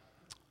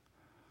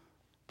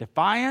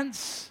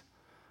defiance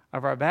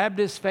of our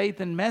Baptist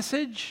faith and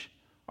message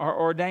are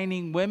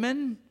ordaining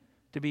women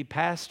to be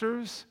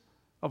pastors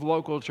of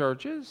local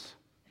churches.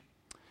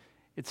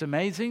 It's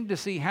amazing to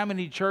see how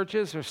many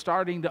churches are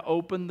starting to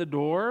open the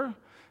door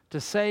to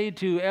say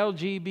to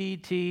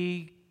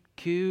LGBTQAI,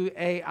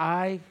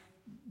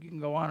 you can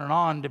go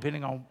on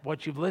depending on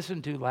what you've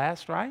listened to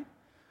last, right?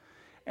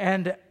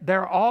 And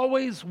they're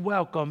always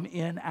welcome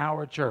in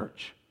our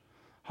church.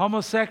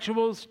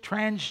 Homosexuals,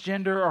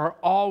 transgender are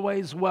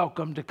always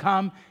welcome to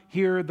come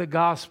hear the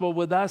gospel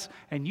with us,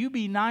 and you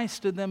be nice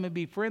to them and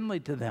be friendly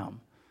to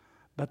them.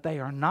 But they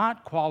are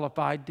not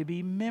qualified to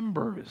be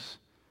members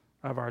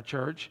of our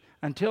church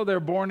until they're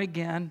born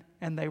again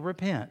and they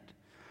repent.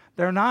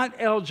 They're not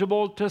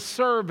eligible to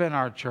serve in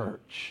our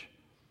church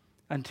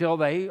until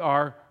they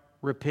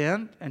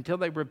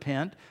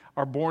repent,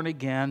 are born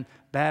again,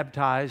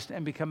 baptized,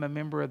 and become a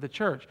member of the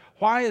church.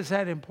 Why is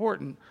that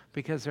important?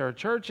 Because there are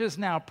churches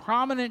now,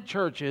 prominent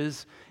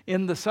churches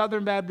in the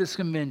Southern Baptist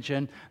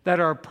Convention, that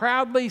are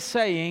proudly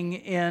saying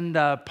in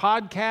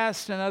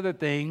podcasts and other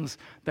things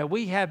that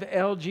we have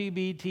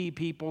LGBT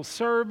people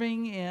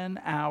serving in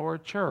our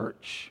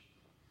church.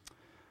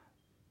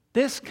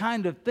 This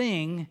kind of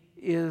thing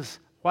is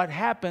what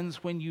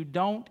happens when you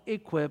don't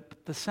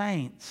equip the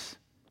saints.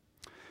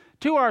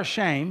 To our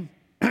shame,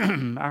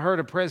 I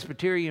heard a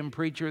Presbyterian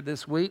preacher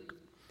this week,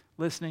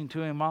 listening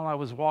to him while I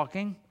was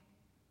walking.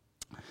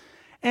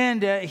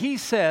 And he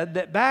said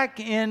that back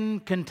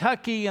in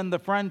Kentucky and the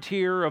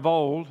frontier of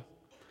old,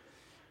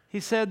 he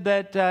said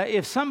that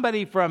if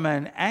somebody from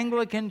an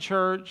Anglican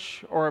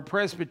church or a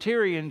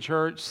Presbyterian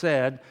church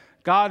said,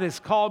 God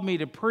has called me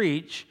to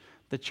preach,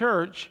 the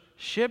church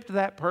shipped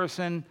that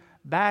person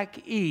back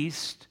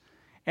east,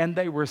 and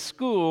they were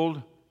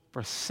schooled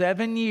for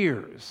 7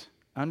 years.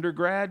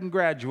 Undergrad and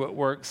graduate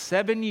work,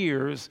 7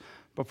 years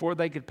before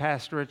they could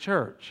pastor a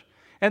church.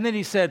 And then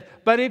he said,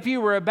 but if you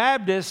were a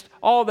Baptist,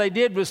 all they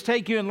did was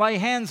take you and lay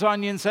hands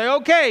on you and say,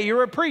 okay,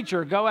 you're a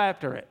preacher, go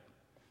after it.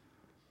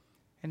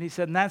 And he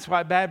said, and that's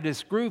why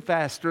Baptists grew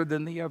faster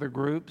than the other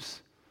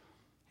groups.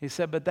 He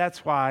said, but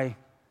that's why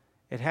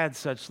it had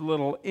such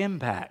little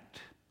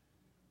impact.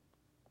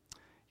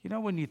 You know,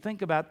 when you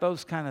think about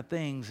those kind of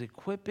things,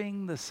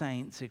 equipping the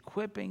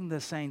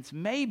saints,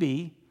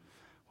 maybe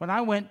when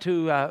I went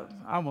to,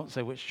 I won't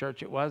say which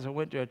church it was, I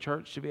went to a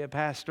church to be a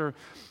pastor,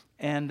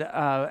 and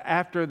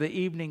after the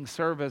evening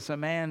service,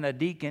 a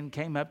deacon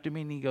came up to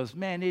me and he goes,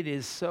 man, it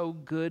is so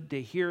good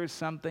to hear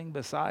something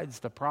besides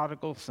the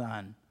prodigal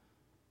son.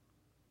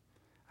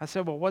 I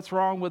said, well, what's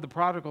wrong with the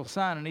prodigal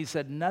son? And he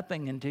said,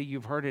 nothing until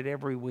you've heard it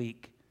every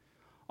week.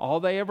 All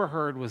they ever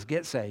heard was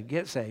get saved,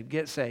 get saved,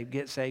 get saved,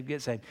 get saved,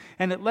 get saved.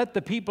 And it let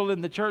the people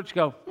in the church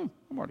go, I'm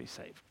already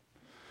saved.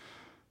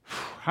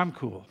 I'm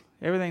cool.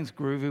 Everything's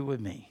groovy with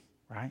me,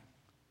 right?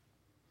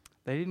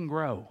 They didn't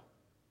grow.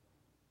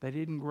 They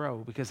didn't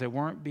grow because they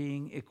weren't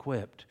being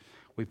equipped.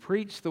 We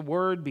preach the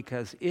word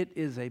because it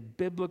is a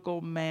biblical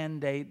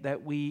mandate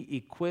that we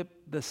equip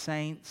the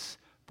saints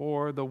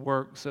for the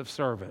works of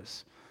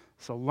service.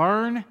 So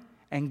learn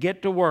and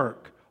get to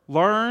work.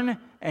 Learn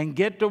and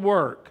get to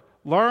work.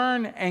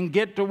 Learn and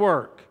get to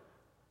work.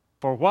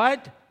 For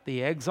what?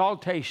 The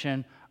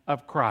exaltation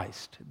of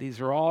Christ. These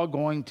are all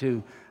going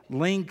to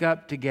link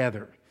up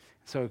together.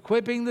 So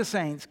equipping the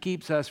saints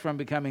keeps us from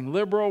becoming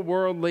liberal,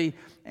 worldly,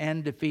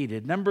 and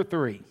defeated. Number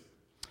 3,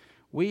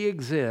 we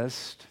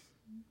exist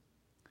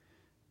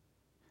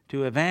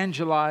to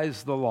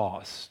evangelize the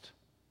lost.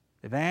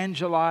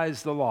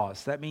 Evangelize the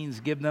lost. That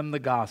means give them the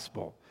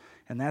gospel.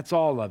 And that's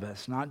all of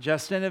us, not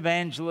just an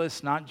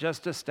evangelist, not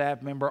just a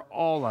staff member,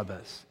 all of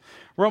us.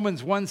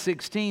 Romans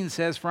 1:16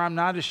 says, for I'm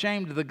not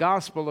ashamed of the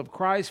gospel of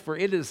Christ, for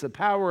it is the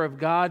power of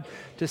God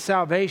to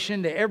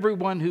salvation to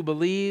everyone who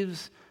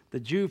believes, the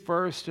Jew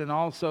first and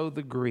also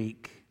the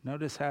Greek.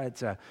 Notice how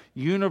it's a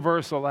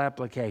universal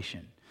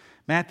application.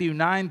 Matthew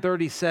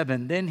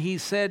 9:37, then he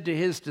said to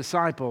his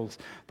disciples,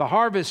 the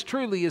harvest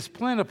truly is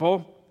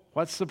plentiful.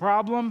 What's the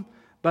problem?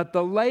 But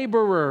the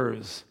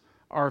laborers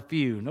are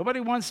few. Nobody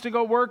wants to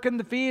go work in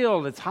the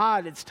field. It's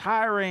hot, it's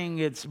tiring,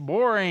 it's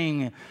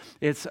boring,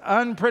 it's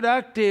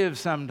unproductive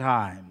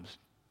sometimes.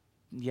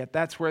 Yet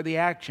that's where the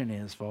action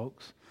is,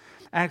 folks.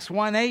 Acts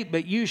 1:8,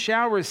 but you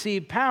shall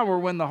receive power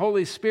when the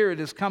Holy Spirit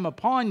has come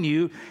upon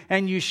you,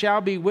 and you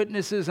shall be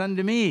witnesses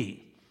unto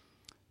me.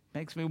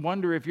 Makes me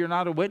wonder, if you're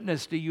not a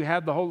witness, do you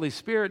have the Holy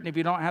Spirit? And if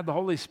you don't have the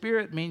Holy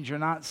Spirit, it means you're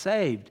not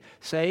saved.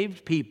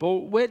 Saved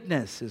people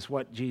witness is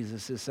what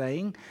Jesus is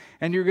saying.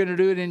 And you're going to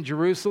do it in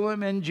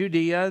Jerusalem and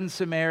Judea and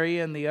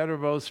Samaria and the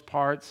uttermost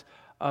parts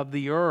of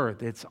the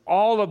earth. It's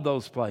all of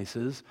those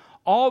places,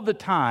 all the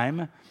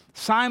time,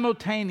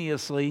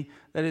 simultaneously,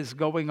 that is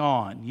going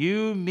on.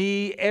 You,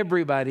 me,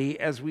 everybody,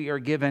 as we are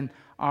given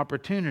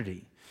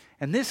opportunity.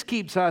 And this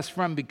keeps us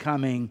from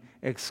becoming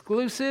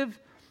exclusive,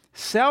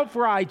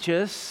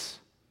 self-righteous,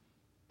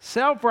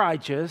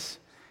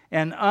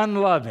 and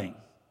unloving.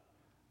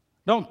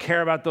 Don't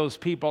care about those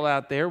people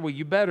out there. Well,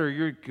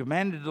 you're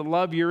commanded to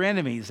love your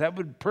enemies. That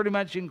would pretty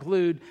much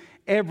include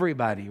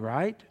everybody,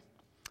 right?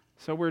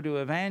 So we're to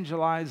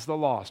evangelize the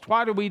lost.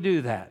 Why do we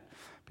do that?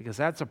 Because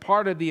that's a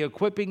part of the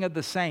equipping of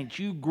the saints.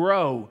 You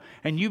grow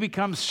and you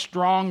become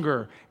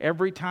stronger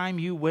every time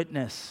you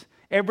witness.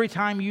 Every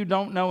time you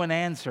don't know an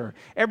answer,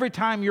 every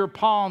time your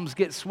palms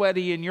get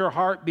sweaty and your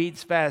heart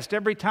beats fast,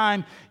 every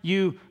time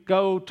you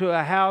go to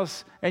a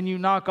house and you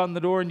knock on the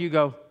door and you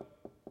go,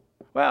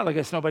 well, I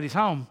guess nobody's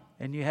home,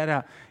 and you head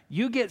out.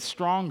 You get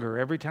stronger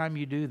every time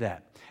you do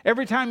that.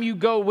 Every time you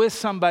go with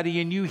somebody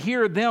and you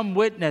hear them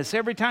witness,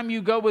 every time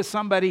you go with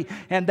somebody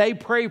and they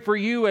pray for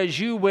you as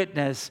you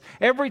witness,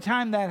 every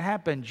time that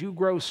happens, you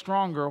grow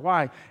stronger.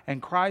 Why?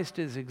 And Christ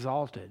is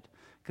exalted.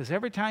 Because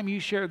every time you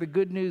share the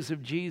good news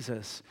of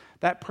Jesus,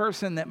 that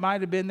person that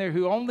might have been there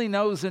who only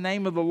knows the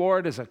name of the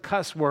Lord as a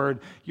cuss word,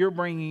 you're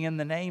bringing in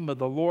the name of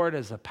the Lord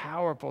as a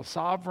powerful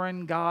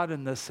sovereign God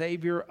and the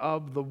Savior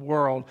of the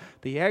world.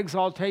 The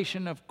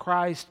exaltation of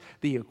Christ,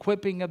 the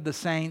equipping of the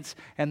saints,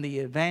 and the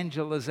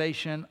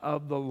evangelization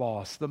of the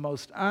lost. The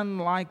most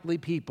unlikely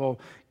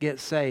people get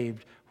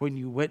saved when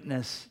you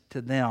witness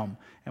to them.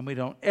 And we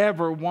don't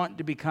ever want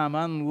to become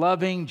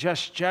unloving,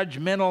 just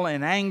judgmental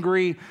and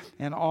angry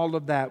and all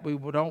of that. We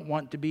don't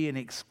want to be an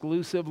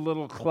exclusive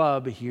little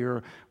club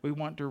here. We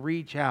want to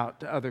reach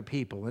out to other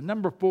people. And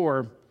number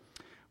 4,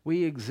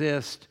 we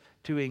exist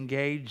to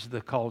engage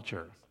the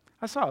culture.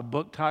 I saw a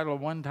book title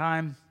one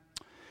time,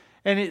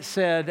 and it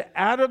said,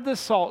 "Out of the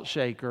salt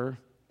shaker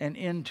and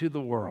into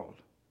the world."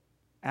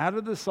 Out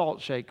of the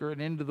salt shaker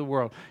and into the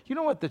world. You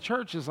know what? The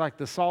church is like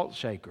the salt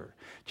shaker.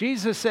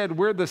 Jesus said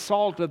we're the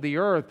salt of the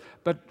earth,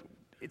 but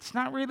it's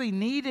not really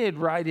needed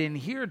right in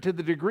here to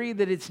the degree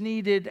that it's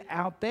needed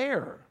out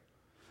there.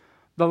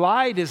 The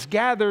light is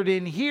gathered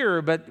in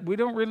here, but we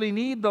don't really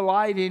need the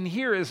light in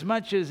here as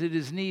much as it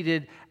is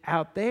needed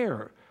out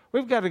there.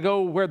 We've got to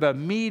go where the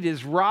meat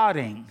is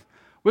rotting.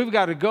 We've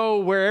got to go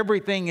where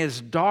everything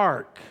is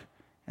dark.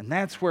 And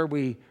that's where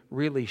we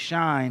really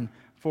shine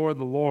for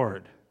the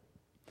Lord.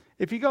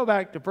 If you go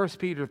back to 1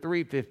 Peter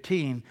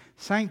 3:15,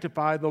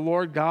 sanctify the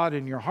Lord God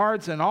in your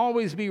hearts and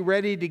always be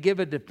ready to give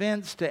a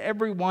defense to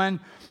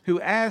everyone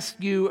who asks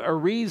you a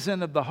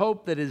reason of the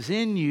hope that is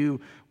in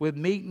you with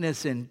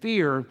meekness and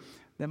fear.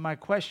 Then my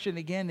question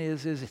again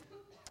is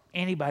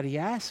anybody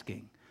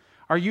asking?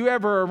 Are you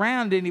ever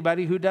around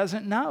anybody who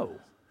doesn't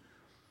know?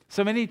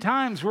 So many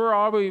times we're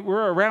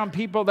around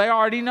people, they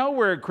already know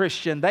we're a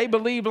Christian. They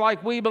believe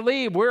like we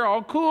believe. We're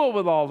all cool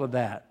with all of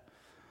that.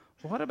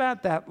 What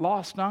about that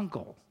lost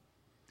uncle?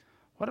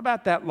 What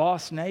about that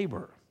lost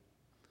neighbor?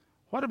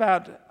 What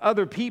about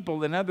other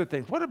people and other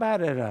things? What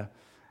about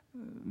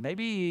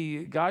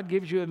maybe God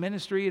gives you a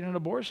ministry at an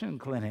abortion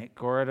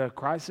clinic or at a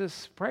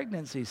crisis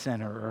pregnancy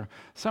center or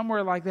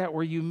somewhere like that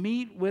where you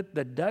meet with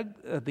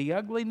the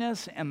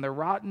ugliness and the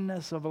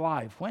rottenness of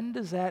life. When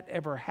does that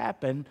ever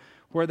happen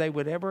where they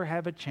would ever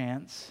have a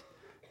chance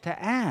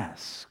to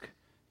ask?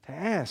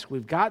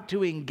 We've got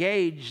to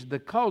engage the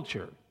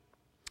culture.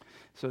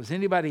 So is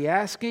anybody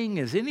asking?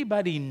 Is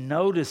anybody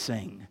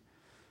noticing?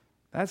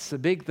 That's the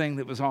big thing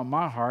that was on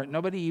my heart.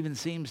 Nobody even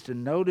seems to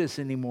notice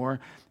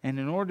anymore. And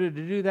in order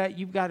to do that,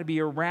 you've got to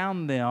be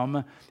around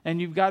them. And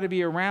you've got to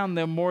be around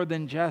them more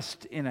than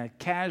just in a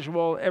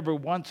casual, every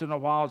once in a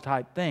while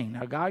type thing.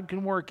 Now, God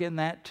can work in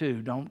that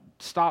too. Don't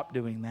stop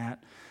doing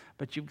that.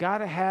 But you've got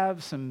to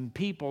have some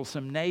people,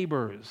 some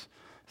neighbors,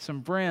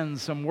 some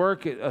friends, some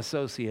work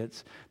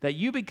associates that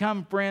you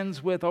become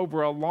friends with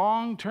over a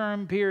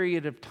long-term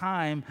period of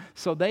time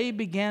so they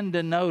begin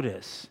to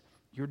notice.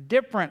 You're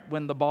different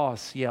when the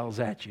boss yells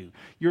at you.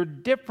 You're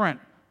different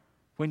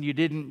when you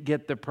didn't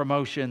get the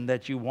promotion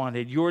that you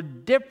wanted. You're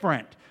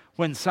different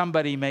when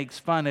somebody makes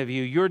fun of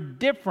you. You're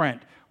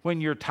different when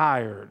you're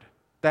tired,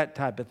 that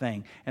type of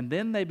thing. And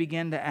then they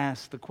begin to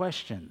ask the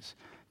questions.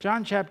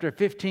 John chapter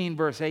 15,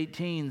 verse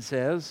 18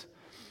 says,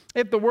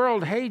 "If the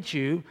world hates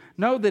you,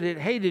 know that it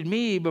hated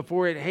me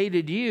before it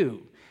hated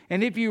you.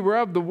 And if you were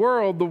of the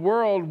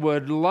world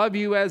would love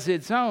you as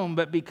its own.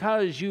 But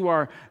because you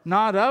are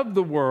not of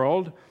the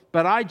world,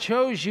 but I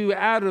chose you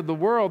out of the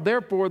world,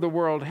 therefore the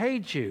world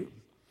hates you.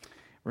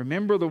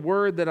 Remember the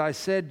word that I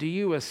said to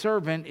you, a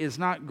servant is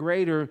not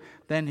greater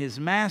than his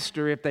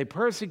master. If they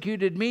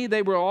persecuted me,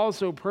 they will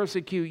also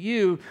persecute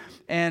you.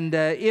 And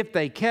if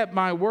they kept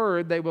my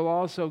word, they will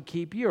also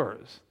keep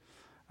yours."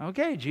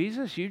 Okay,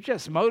 Jesus, you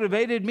just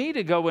motivated me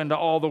to go into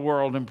all the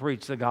world and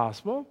preach the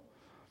gospel.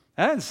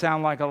 That doesn't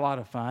sound like a lot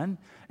of fun,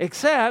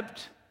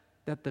 except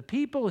that the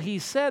people he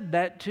said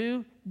that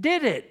to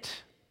did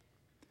it.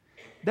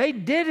 They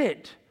did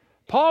it.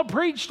 Paul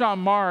preached on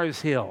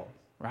Mars Hill,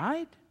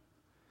 right?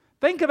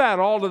 Think about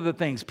all of the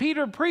things.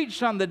 Peter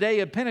preached on the day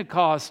of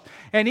Pentecost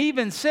and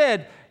even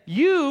said,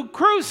 you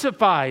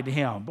crucified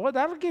him. Boy,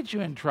 that'll get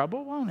you in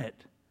trouble, won't it?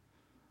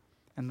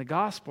 And the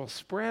gospel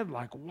spread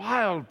like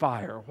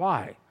wildfire.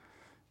 Why?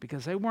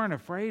 Because they weren't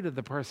afraid of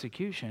the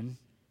persecution.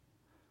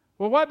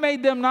 Well, what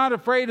made them not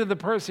afraid of the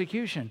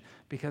persecution?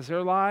 Because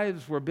their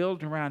lives were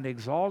built around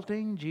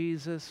exalting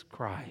Jesus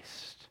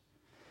Christ,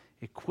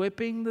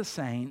 equipping the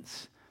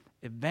saints,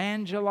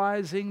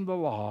 evangelizing the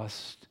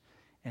lost,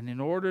 and in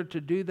order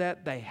to do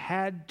that, they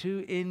had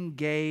to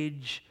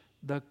engage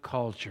the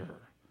culture.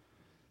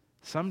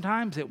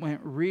 Sometimes it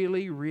went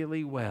really,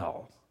 really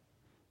well.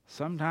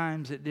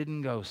 Sometimes it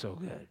didn't go so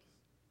good,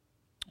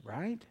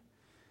 right?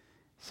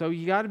 So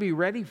you got to be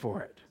ready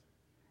for it,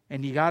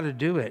 and you got to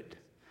do it.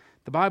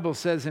 The Bible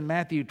says in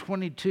Matthew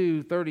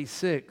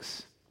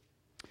 22:36,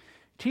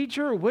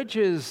 Teacher, which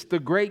is the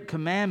great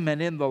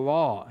commandment in the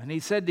law? And he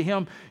said to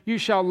him, you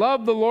shall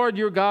love the Lord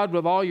your God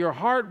with all your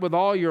heart, with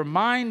all your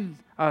mind,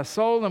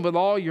 soul, and with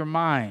all your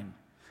mind.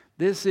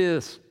 This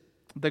is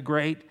the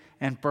great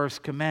and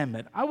first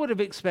commandment. I would have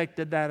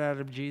expected that out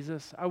of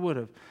Jesus. I would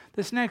have.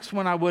 This next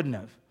one I wouldn't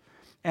have.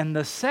 And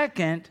the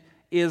second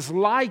is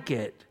like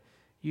it.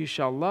 You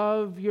shall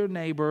love your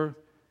neighbor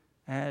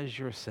as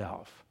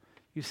yourself.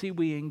 You see,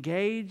 we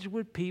engage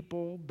with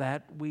people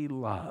that we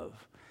love.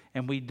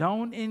 And we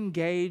don't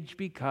engage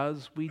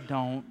because we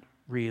don't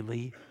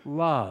really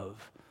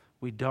love.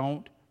 We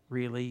don't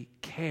really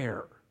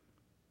care.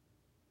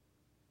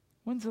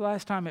 When's the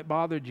last time it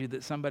bothered you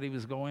that somebody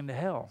was going to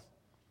hell?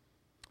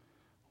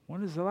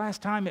 When was the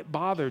last time it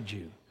bothered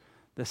you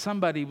that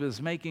somebody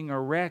was making a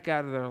wreck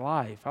out of their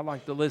life? I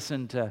like to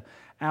listen to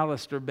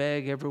Alistair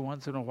Begg every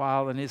once in a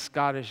while in his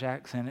Scottish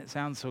accent. It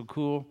sounds so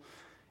cool.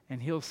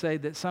 And he'll say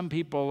that some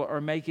people are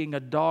making a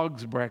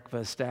dog's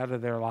breakfast out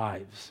of their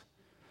lives.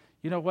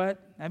 You know what?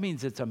 That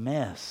means it's a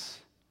mess.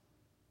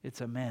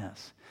 It's a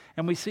mess.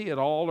 And we see it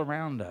all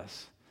around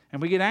us.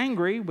 And we get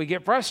angry. We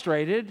get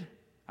frustrated.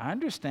 I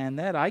understand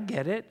that. I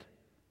get it.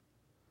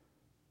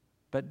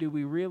 But do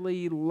we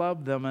really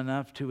love them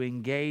enough to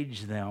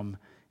engage them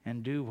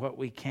and do what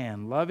we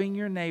can? Loving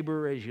your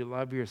neighbor as you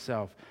love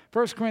yourself.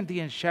 1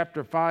 Corinthians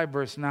chapter 5,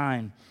 verse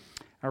 9.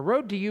 I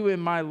wrote to you in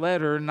my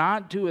letter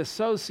not to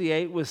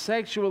associate with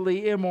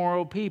sexually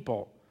immoral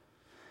people.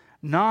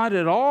 Not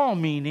at all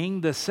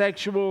meaning the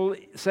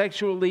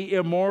sexually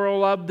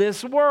immoral of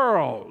this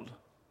world,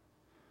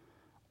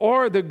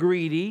 or the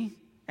greedy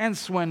and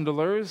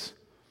swindlers,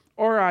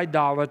 or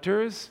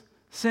idolaters,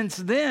 since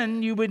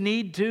then you would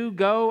need to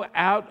go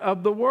out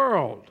of the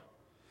world.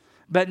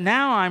 But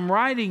now I'm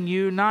writing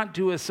you not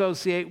to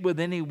associate with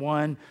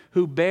anyone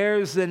who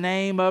bears the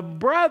name of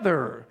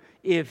brother,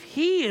 if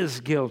he is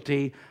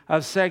guilty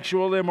of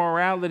sexual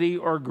immorality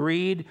or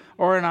greed,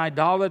 or an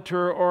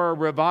idolater, or a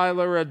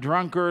reviler, a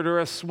drunkard, or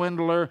a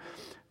swindler,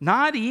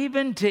 not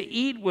even to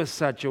eat with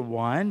such a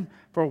one,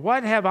 for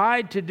what have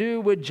I to do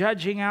with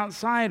judging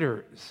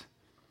outsiders?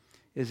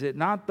 Is it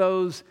not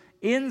those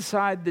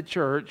inside the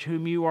church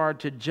whom you are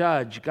to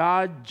judge?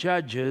 God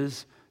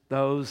judges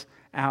those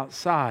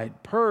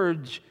outside.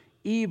 Purge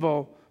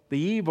the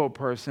evil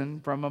person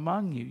from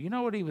among you. You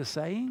know what he was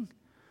saying?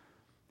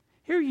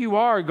 Here you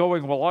are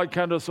going, well, I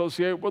can't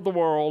associate with the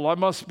world. I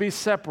must be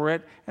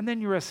separate. And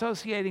then you're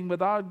associating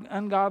with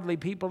ungodly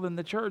people in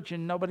the church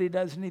and nobody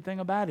does anything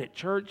about it.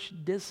 Church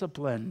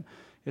discipline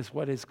is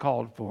what it's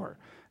called for.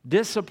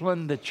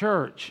 Discipline the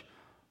church,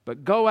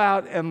 but go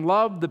out and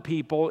love the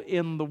people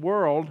in the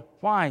world.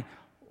 Why?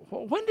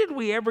 When did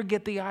we ever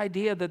get the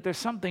idea that there's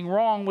something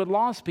wrong with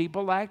lost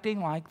people acting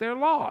like they're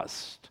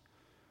lost?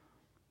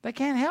 They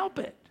can't help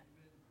it.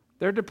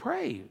 They're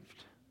depraved.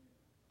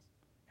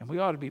 And we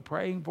ought to be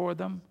praying for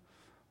them.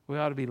 We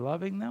ought to be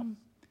loving them.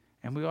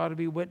 And we ought to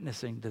be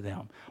witnessing to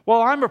them.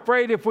 Well, I'm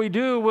afraid if we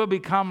do, we'll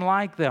become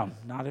like them.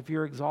 Not if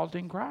you're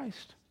exalting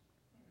Christ.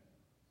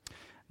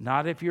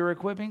 Not if you're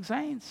equipping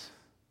saints.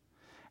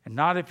 And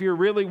not if you're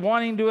really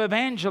wanting to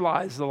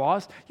evangelize the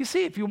lost. You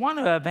see, if you want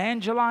to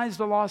evangelize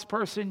the lost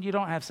person, you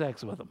don't have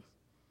sex with them.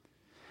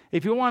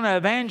 If you want to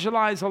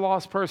evangelize a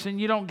lost person,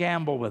 you don't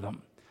gamble with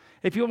them.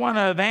 If you want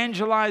to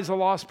evangelize a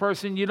lost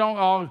person, you don't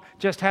all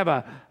just have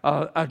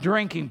a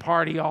drinking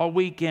party all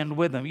weekend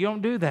with them. You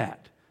don't do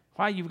that.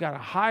 Why? You've got a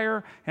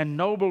higher and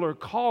nobler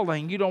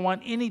calling. You don't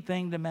want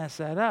anything to mess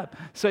that up.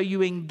 So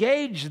you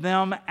engage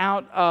them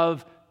out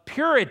of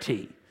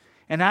purity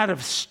and out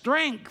of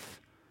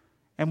strength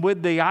and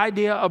with the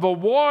idea of a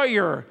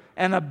warrior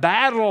and a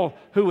battle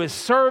who is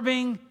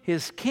serving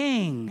his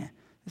king.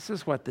 This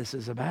is what this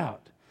is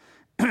about.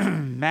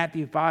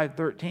 Matthew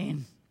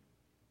 5:13.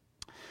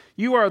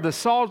 You are the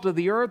salt of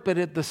the earth, but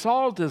if the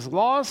salt has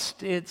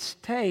lost its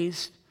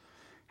taste,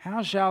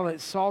 how shall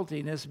its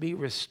saltiness be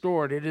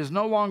restored? It is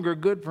no longer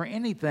good for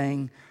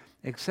anything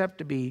except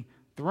to be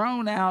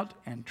thrown out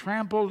and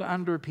trampled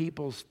under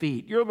people's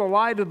feet. You're the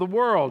light of the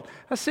world.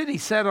 A city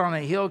set on a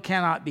hill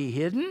cannot be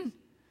hidden,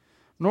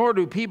 nor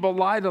do people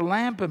light a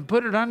lamp and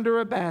put it under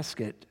a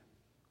basket,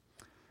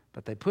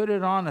 but they put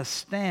it on a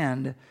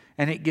stand,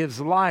 and it gives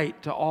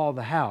light to all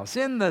the house.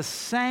 In the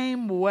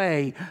same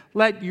way,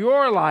 let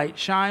your light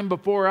shine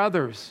before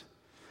others,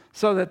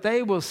 so that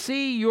they will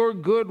see your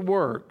good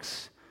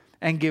works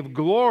and give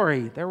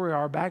glory. There we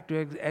are, back to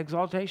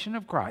exaltation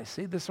of Christ.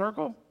 See the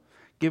circle?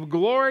 Give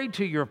glory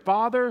to your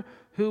Father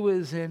who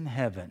is in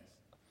heaven.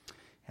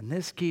 And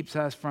this keeps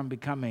us from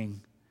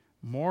becoming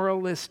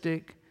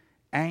moralistic,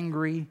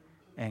 angry,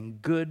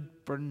 and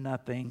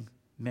good-for-nothing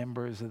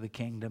members of the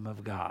kingdom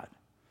of God.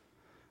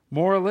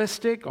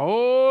 Moralistic,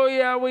 oh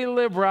yeah, we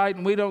live right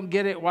and we don't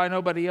get it why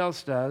nobody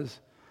else does,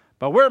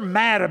 but we're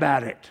mad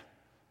about it.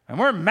 And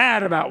we're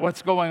mad about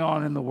what's going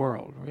on in the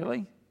world.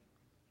 Really?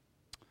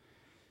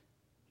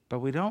 But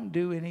we don't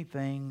do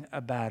anything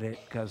about it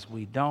because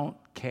we don't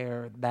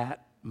care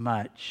that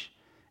much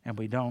and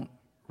we don't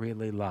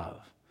really love.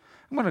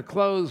 I'm going to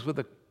close with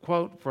a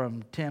quote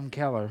from Tim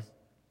Keller.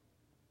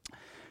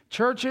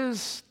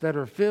 Churches that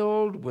are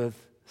filled with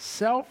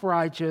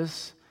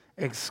self-righteous,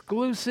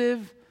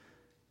 exclusive,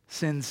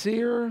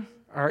 sincere,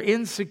 or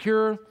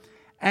insecure,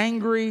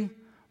 angry,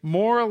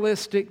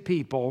 moralistic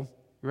people,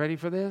 you ready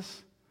for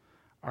this?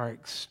 Are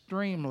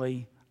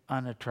extremely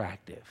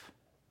unattractive.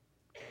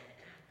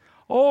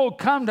 Oh,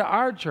 come to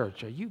our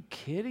church. Are you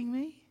kidding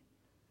me?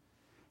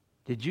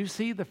 Did you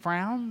see the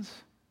frowns?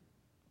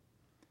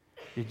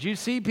 Did you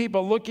see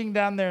people looking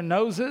down their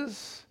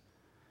noses?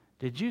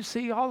 Did you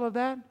see all of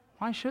that?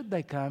 Why should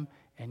they come?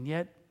 And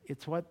yet,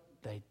 it's what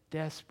they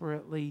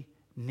desperately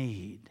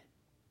need.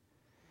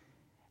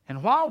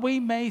 And while we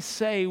may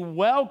say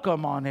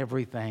welcome on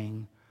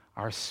everything,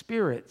 our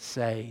spirits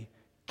say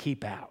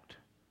keep out.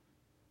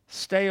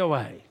 Stay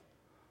away.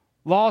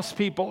 Lost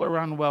people are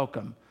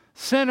unwelcome.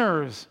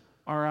 Sinners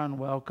are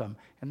unwelcome.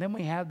 And then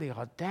we have the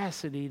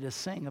audacity to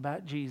sing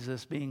about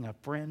Jesus being a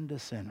friend to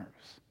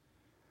sinners.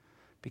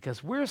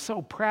 Because we're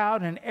so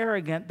proud and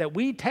arrogant that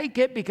we take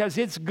it because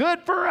it's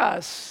good for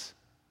us.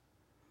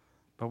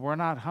 But we're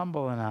not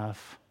humble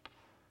enough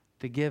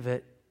to give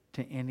it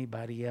to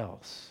anybody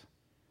else.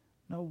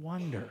 No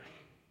wonder.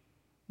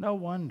 No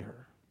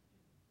wonder.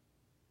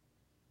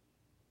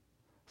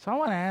 So I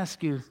want to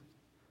ask you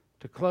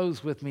to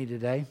close with me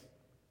today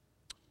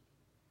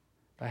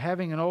by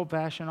having an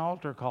old-fashioned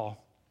altar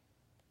call.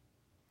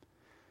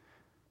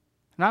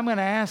 And I'm going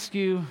to ask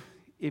you,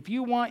 if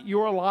you want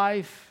your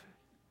life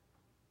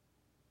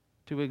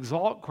to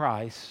exalt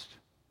Christ,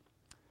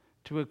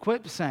 to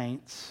equip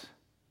saints,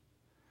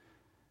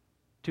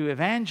 to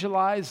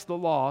evangelize the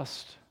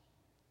lost,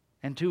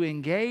 and to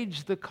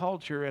engage the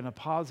culture in a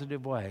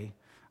positive way,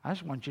 I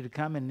just want you to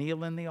come and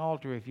kneel in the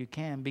altar if you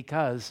can,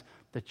 because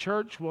the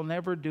church will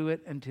never do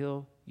it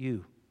until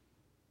you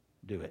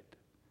do it.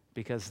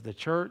 Because the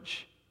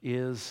church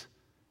is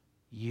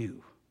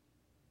you.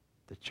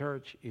 The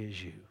church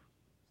is you.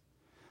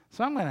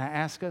 So I'm going to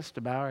ask us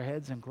to bow our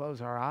heads and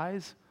close our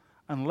eyes,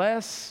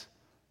 unless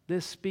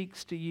this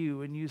speaks to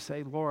you and you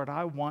say, Lord,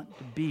 I want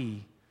to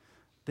be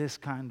this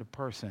kind of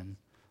person.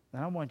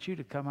 Then I want you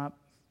to come up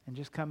and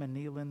just come and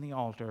kneel in the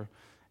altar,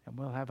 and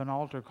we'll have an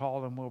altar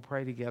call and we'll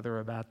pray together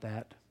about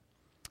that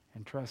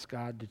and trust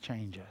God to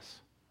change us.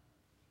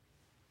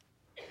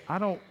 I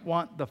don't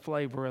want the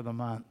flavor of the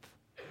month.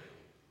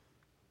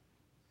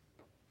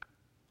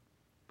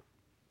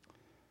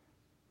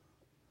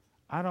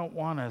 I don't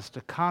want us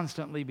to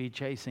constantly be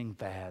chasing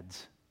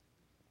fads.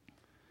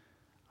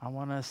 I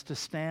want us to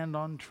stand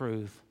on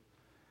truth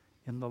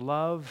in the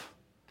love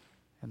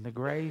and the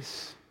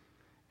grace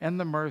and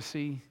the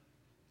mercy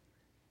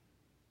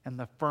and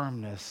the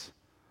firmness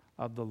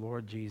of the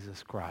Lord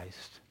Jesus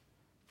Christ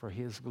for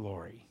His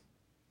glory.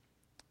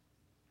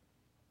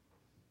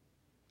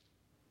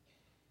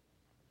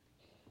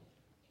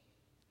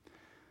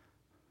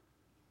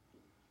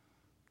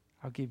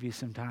 I'll give you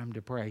some time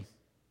to pray.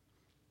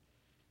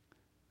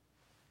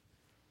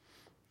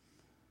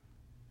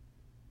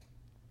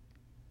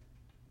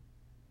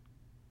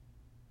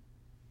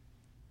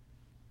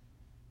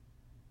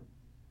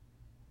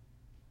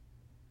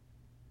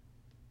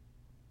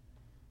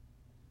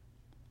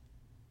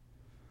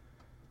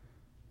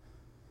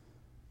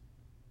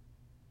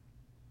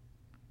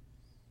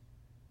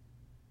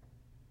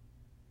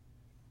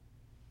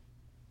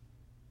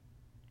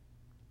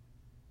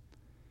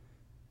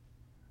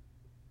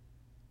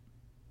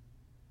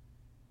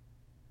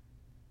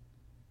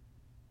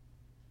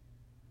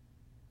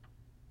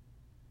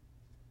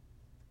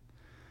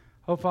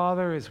 Oh,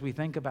 Father, as we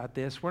think about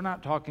this, we're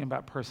not talking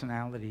about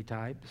personality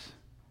types.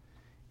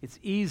 It's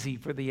easy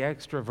for the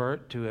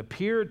extrovert to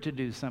appear to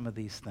do some of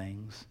these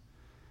things,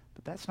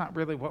 but that's not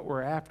really what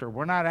we're after.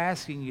 We're not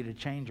asking you to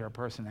change our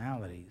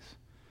personalities.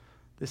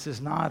 This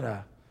is not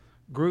a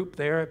group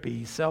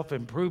therapy,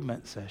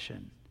 self-improvement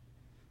session.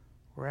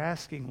 We're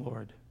asking,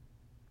 Lord,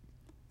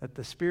 that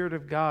the Spirit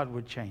of God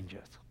would change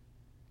us.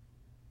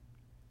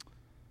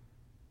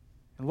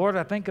 And Lord,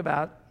 I think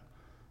about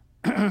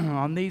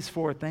on these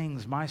four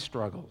things, my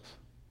struggles.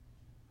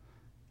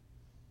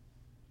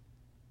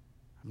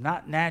 I'm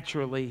not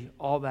naturally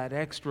all that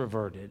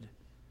extroverted,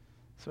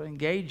 so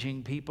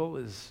engaging people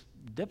is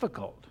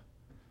difficult.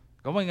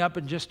 Going up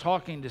and just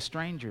talking to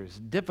strangers,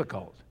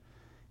 difficult.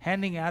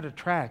 Handing out a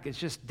tract, it's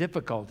just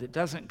difficult. It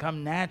doesn't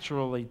come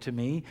naturally to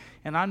me,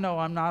 and I know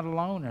I'm not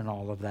alone in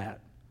all of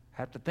that. I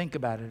have to think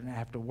about it and I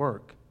have to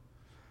work.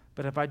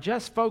 But if I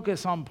just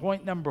focus on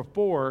point number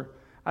 4,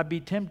 I'd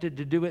be tempted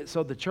to do it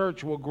so the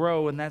church will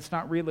grow, and that's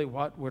not really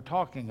what we're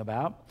talking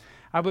about.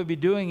 I would be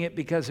doing it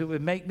because it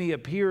would make me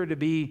appear to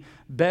be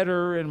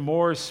better and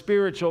more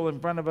spiritual in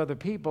front of other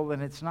people,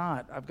 and it's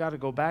not. I've got to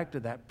go back to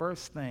that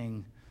first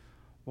thing.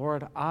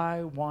 Lord,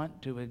 I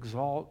want to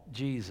exalt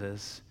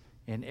Jesus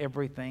in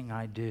everything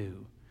I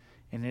do,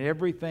 and in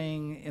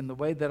everything, in the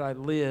way that I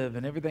live,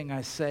 and everything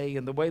I say,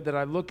 and the way that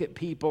I look at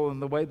people,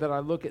 and the way that I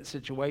look at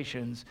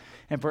situations,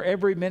 and for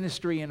every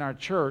ministry in our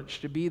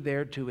church to be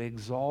there to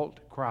exalt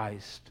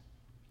Christ.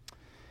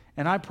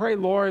 And I pray,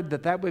 Lord,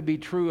 that that would be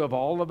true of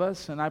all of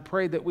us, and I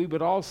pray that we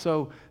would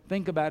also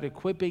think about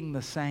equipping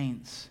the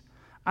saints.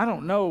 I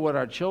don't know what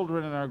our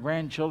children and our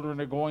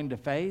grandchildren are going to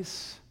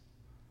face.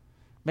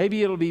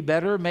 Maybe it'll be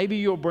better. Maybe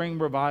you'll bring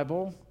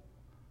revival.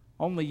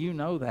 Only you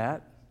know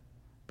that.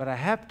 But I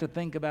have to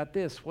think about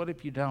this. What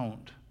if you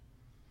don't?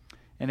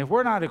 And if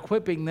we're not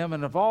equipping them,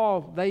 and if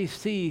all they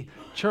see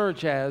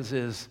church as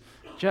is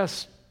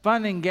just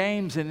fun and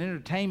games and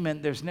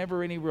entertainment, there's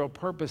never any real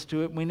purpose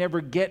to it. We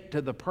never get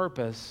to the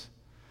purpose.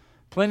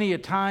 Plenty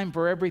of time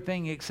for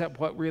everything except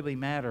what really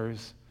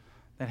matters.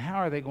 Then how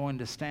are they going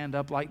to stand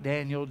up like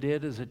Daniel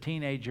did as a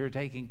teenager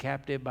taken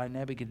captive by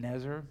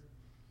Nebuchadnezzar?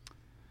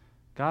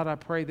 God, I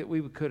pray that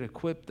we could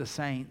equip the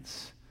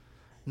saints,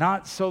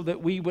 not so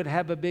that we would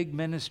have a big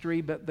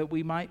ministry, but that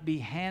we might be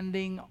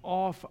handing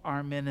off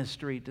our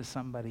ministry to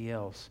somebody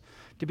else,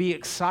 to be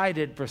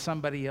excited for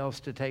somebody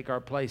else to take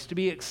our place, to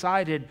be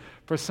excited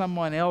for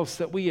someone else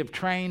that we have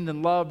trained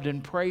and loved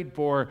and prayed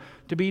for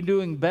to be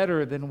doing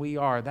better than we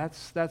are.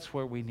 That's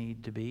where we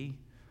need to be.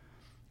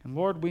 And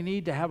Lord, we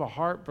need to have a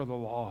heart for the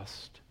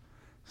lost.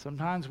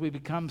 Sometimes we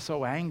become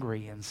so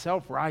angry and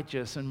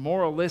self-righteous and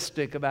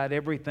moralistic about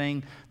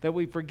everything that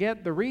we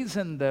forget the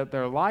reason that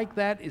they're like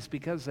that is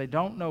because they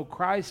don't know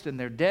Christ and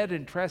they're dead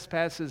in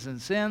trespasses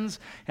and sins,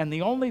 and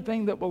the only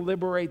thing that will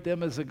liberate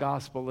them is the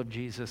gospel of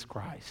Jesus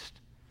Christ.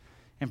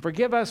 And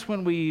forgive us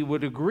when we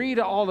would agree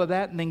to all of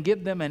that and then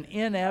give them an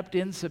inept,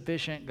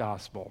 insufficient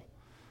gospel.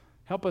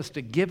 Help us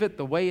to give it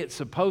the way it's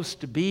supposed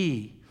to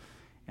be.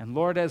 And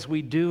Lord, as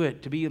we do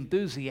it, to be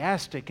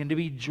enthusiastic and to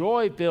be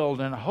joy-filled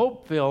and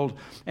hope-filled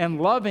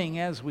and loving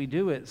as we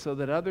do it so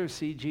that others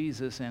see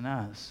Jesus in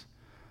us.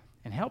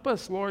 And help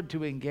us, Lord,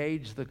 to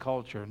engage the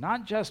culture,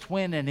 not just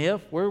when and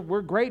if.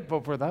 We're grateful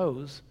for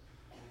those.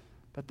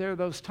 But there are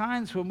those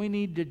times when we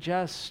need to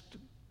just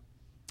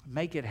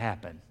make it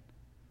happen.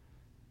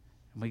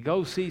 And we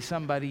go see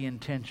somebody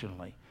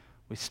intentionally.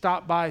 We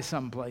stop by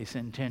someplace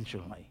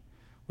intentionally.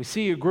 We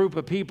see a group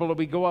of people and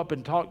we go up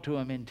and talk to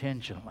them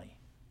intentionally.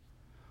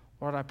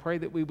 Lord, I pray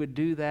that we would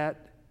do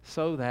that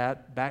so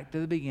that, back to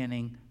the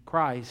beginning,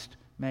 Christ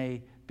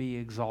may be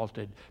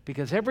exalted.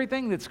 Because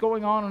everything that's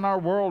going on in our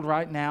world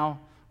right now,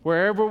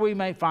 wherever we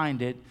may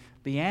find it,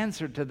 the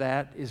answer to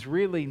that is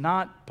really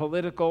not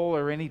political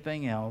or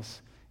anything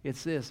else.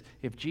 It's this: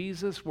 if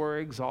Jesus were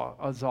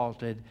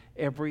exalted,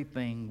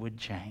 everything would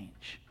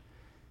change.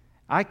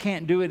 I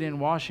can't do it in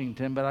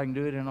Washington, but I can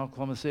do it in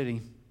Oklahoma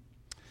City.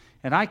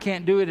 And I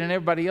can't do it in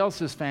everybody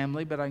else's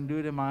family, but I can do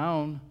it in my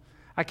own.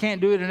 I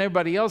can't do it in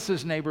everybody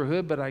else's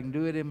neighborhood, but I can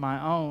do it in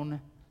my own.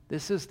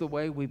 This is the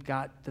way we've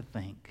got to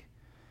think.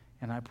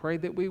 And I pray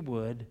that we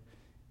would.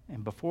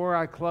 And before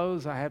I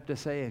close, I have to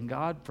say, and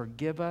God,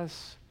 forgive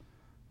us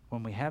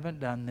when we haven't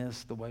done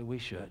this the way we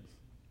should.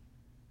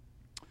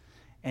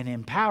 And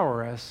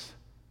empower us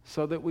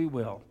so that we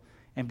will.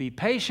 And be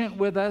patient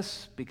with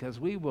us because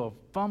we will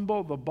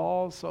fumble the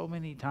ball so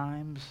many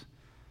times.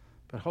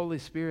 But Holy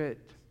Spirit,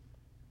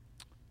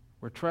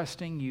 we're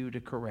trusting you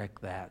to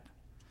correct that.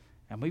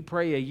 And we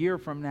pray a year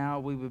from now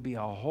we would be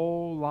a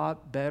whole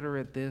lot better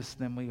at this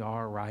than we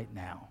are right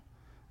now.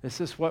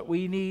 This is what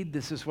we need.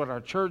 This is what our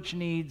church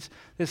needs.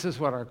 This is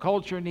what our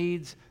culture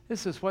needs.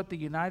 This is what the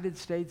United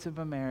States of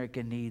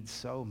America needs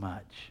so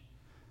much.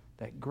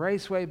 That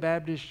Graceway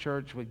Baptist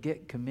Church would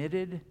get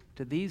committed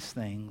to these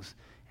things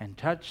and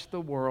touch the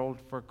world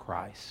for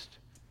Christ.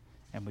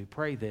 And we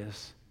pray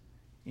this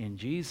in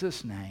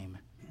Jesus' name.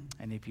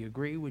 And if you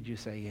agree, would you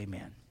say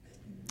amen?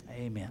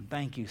 Amen.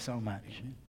 Thank you so much.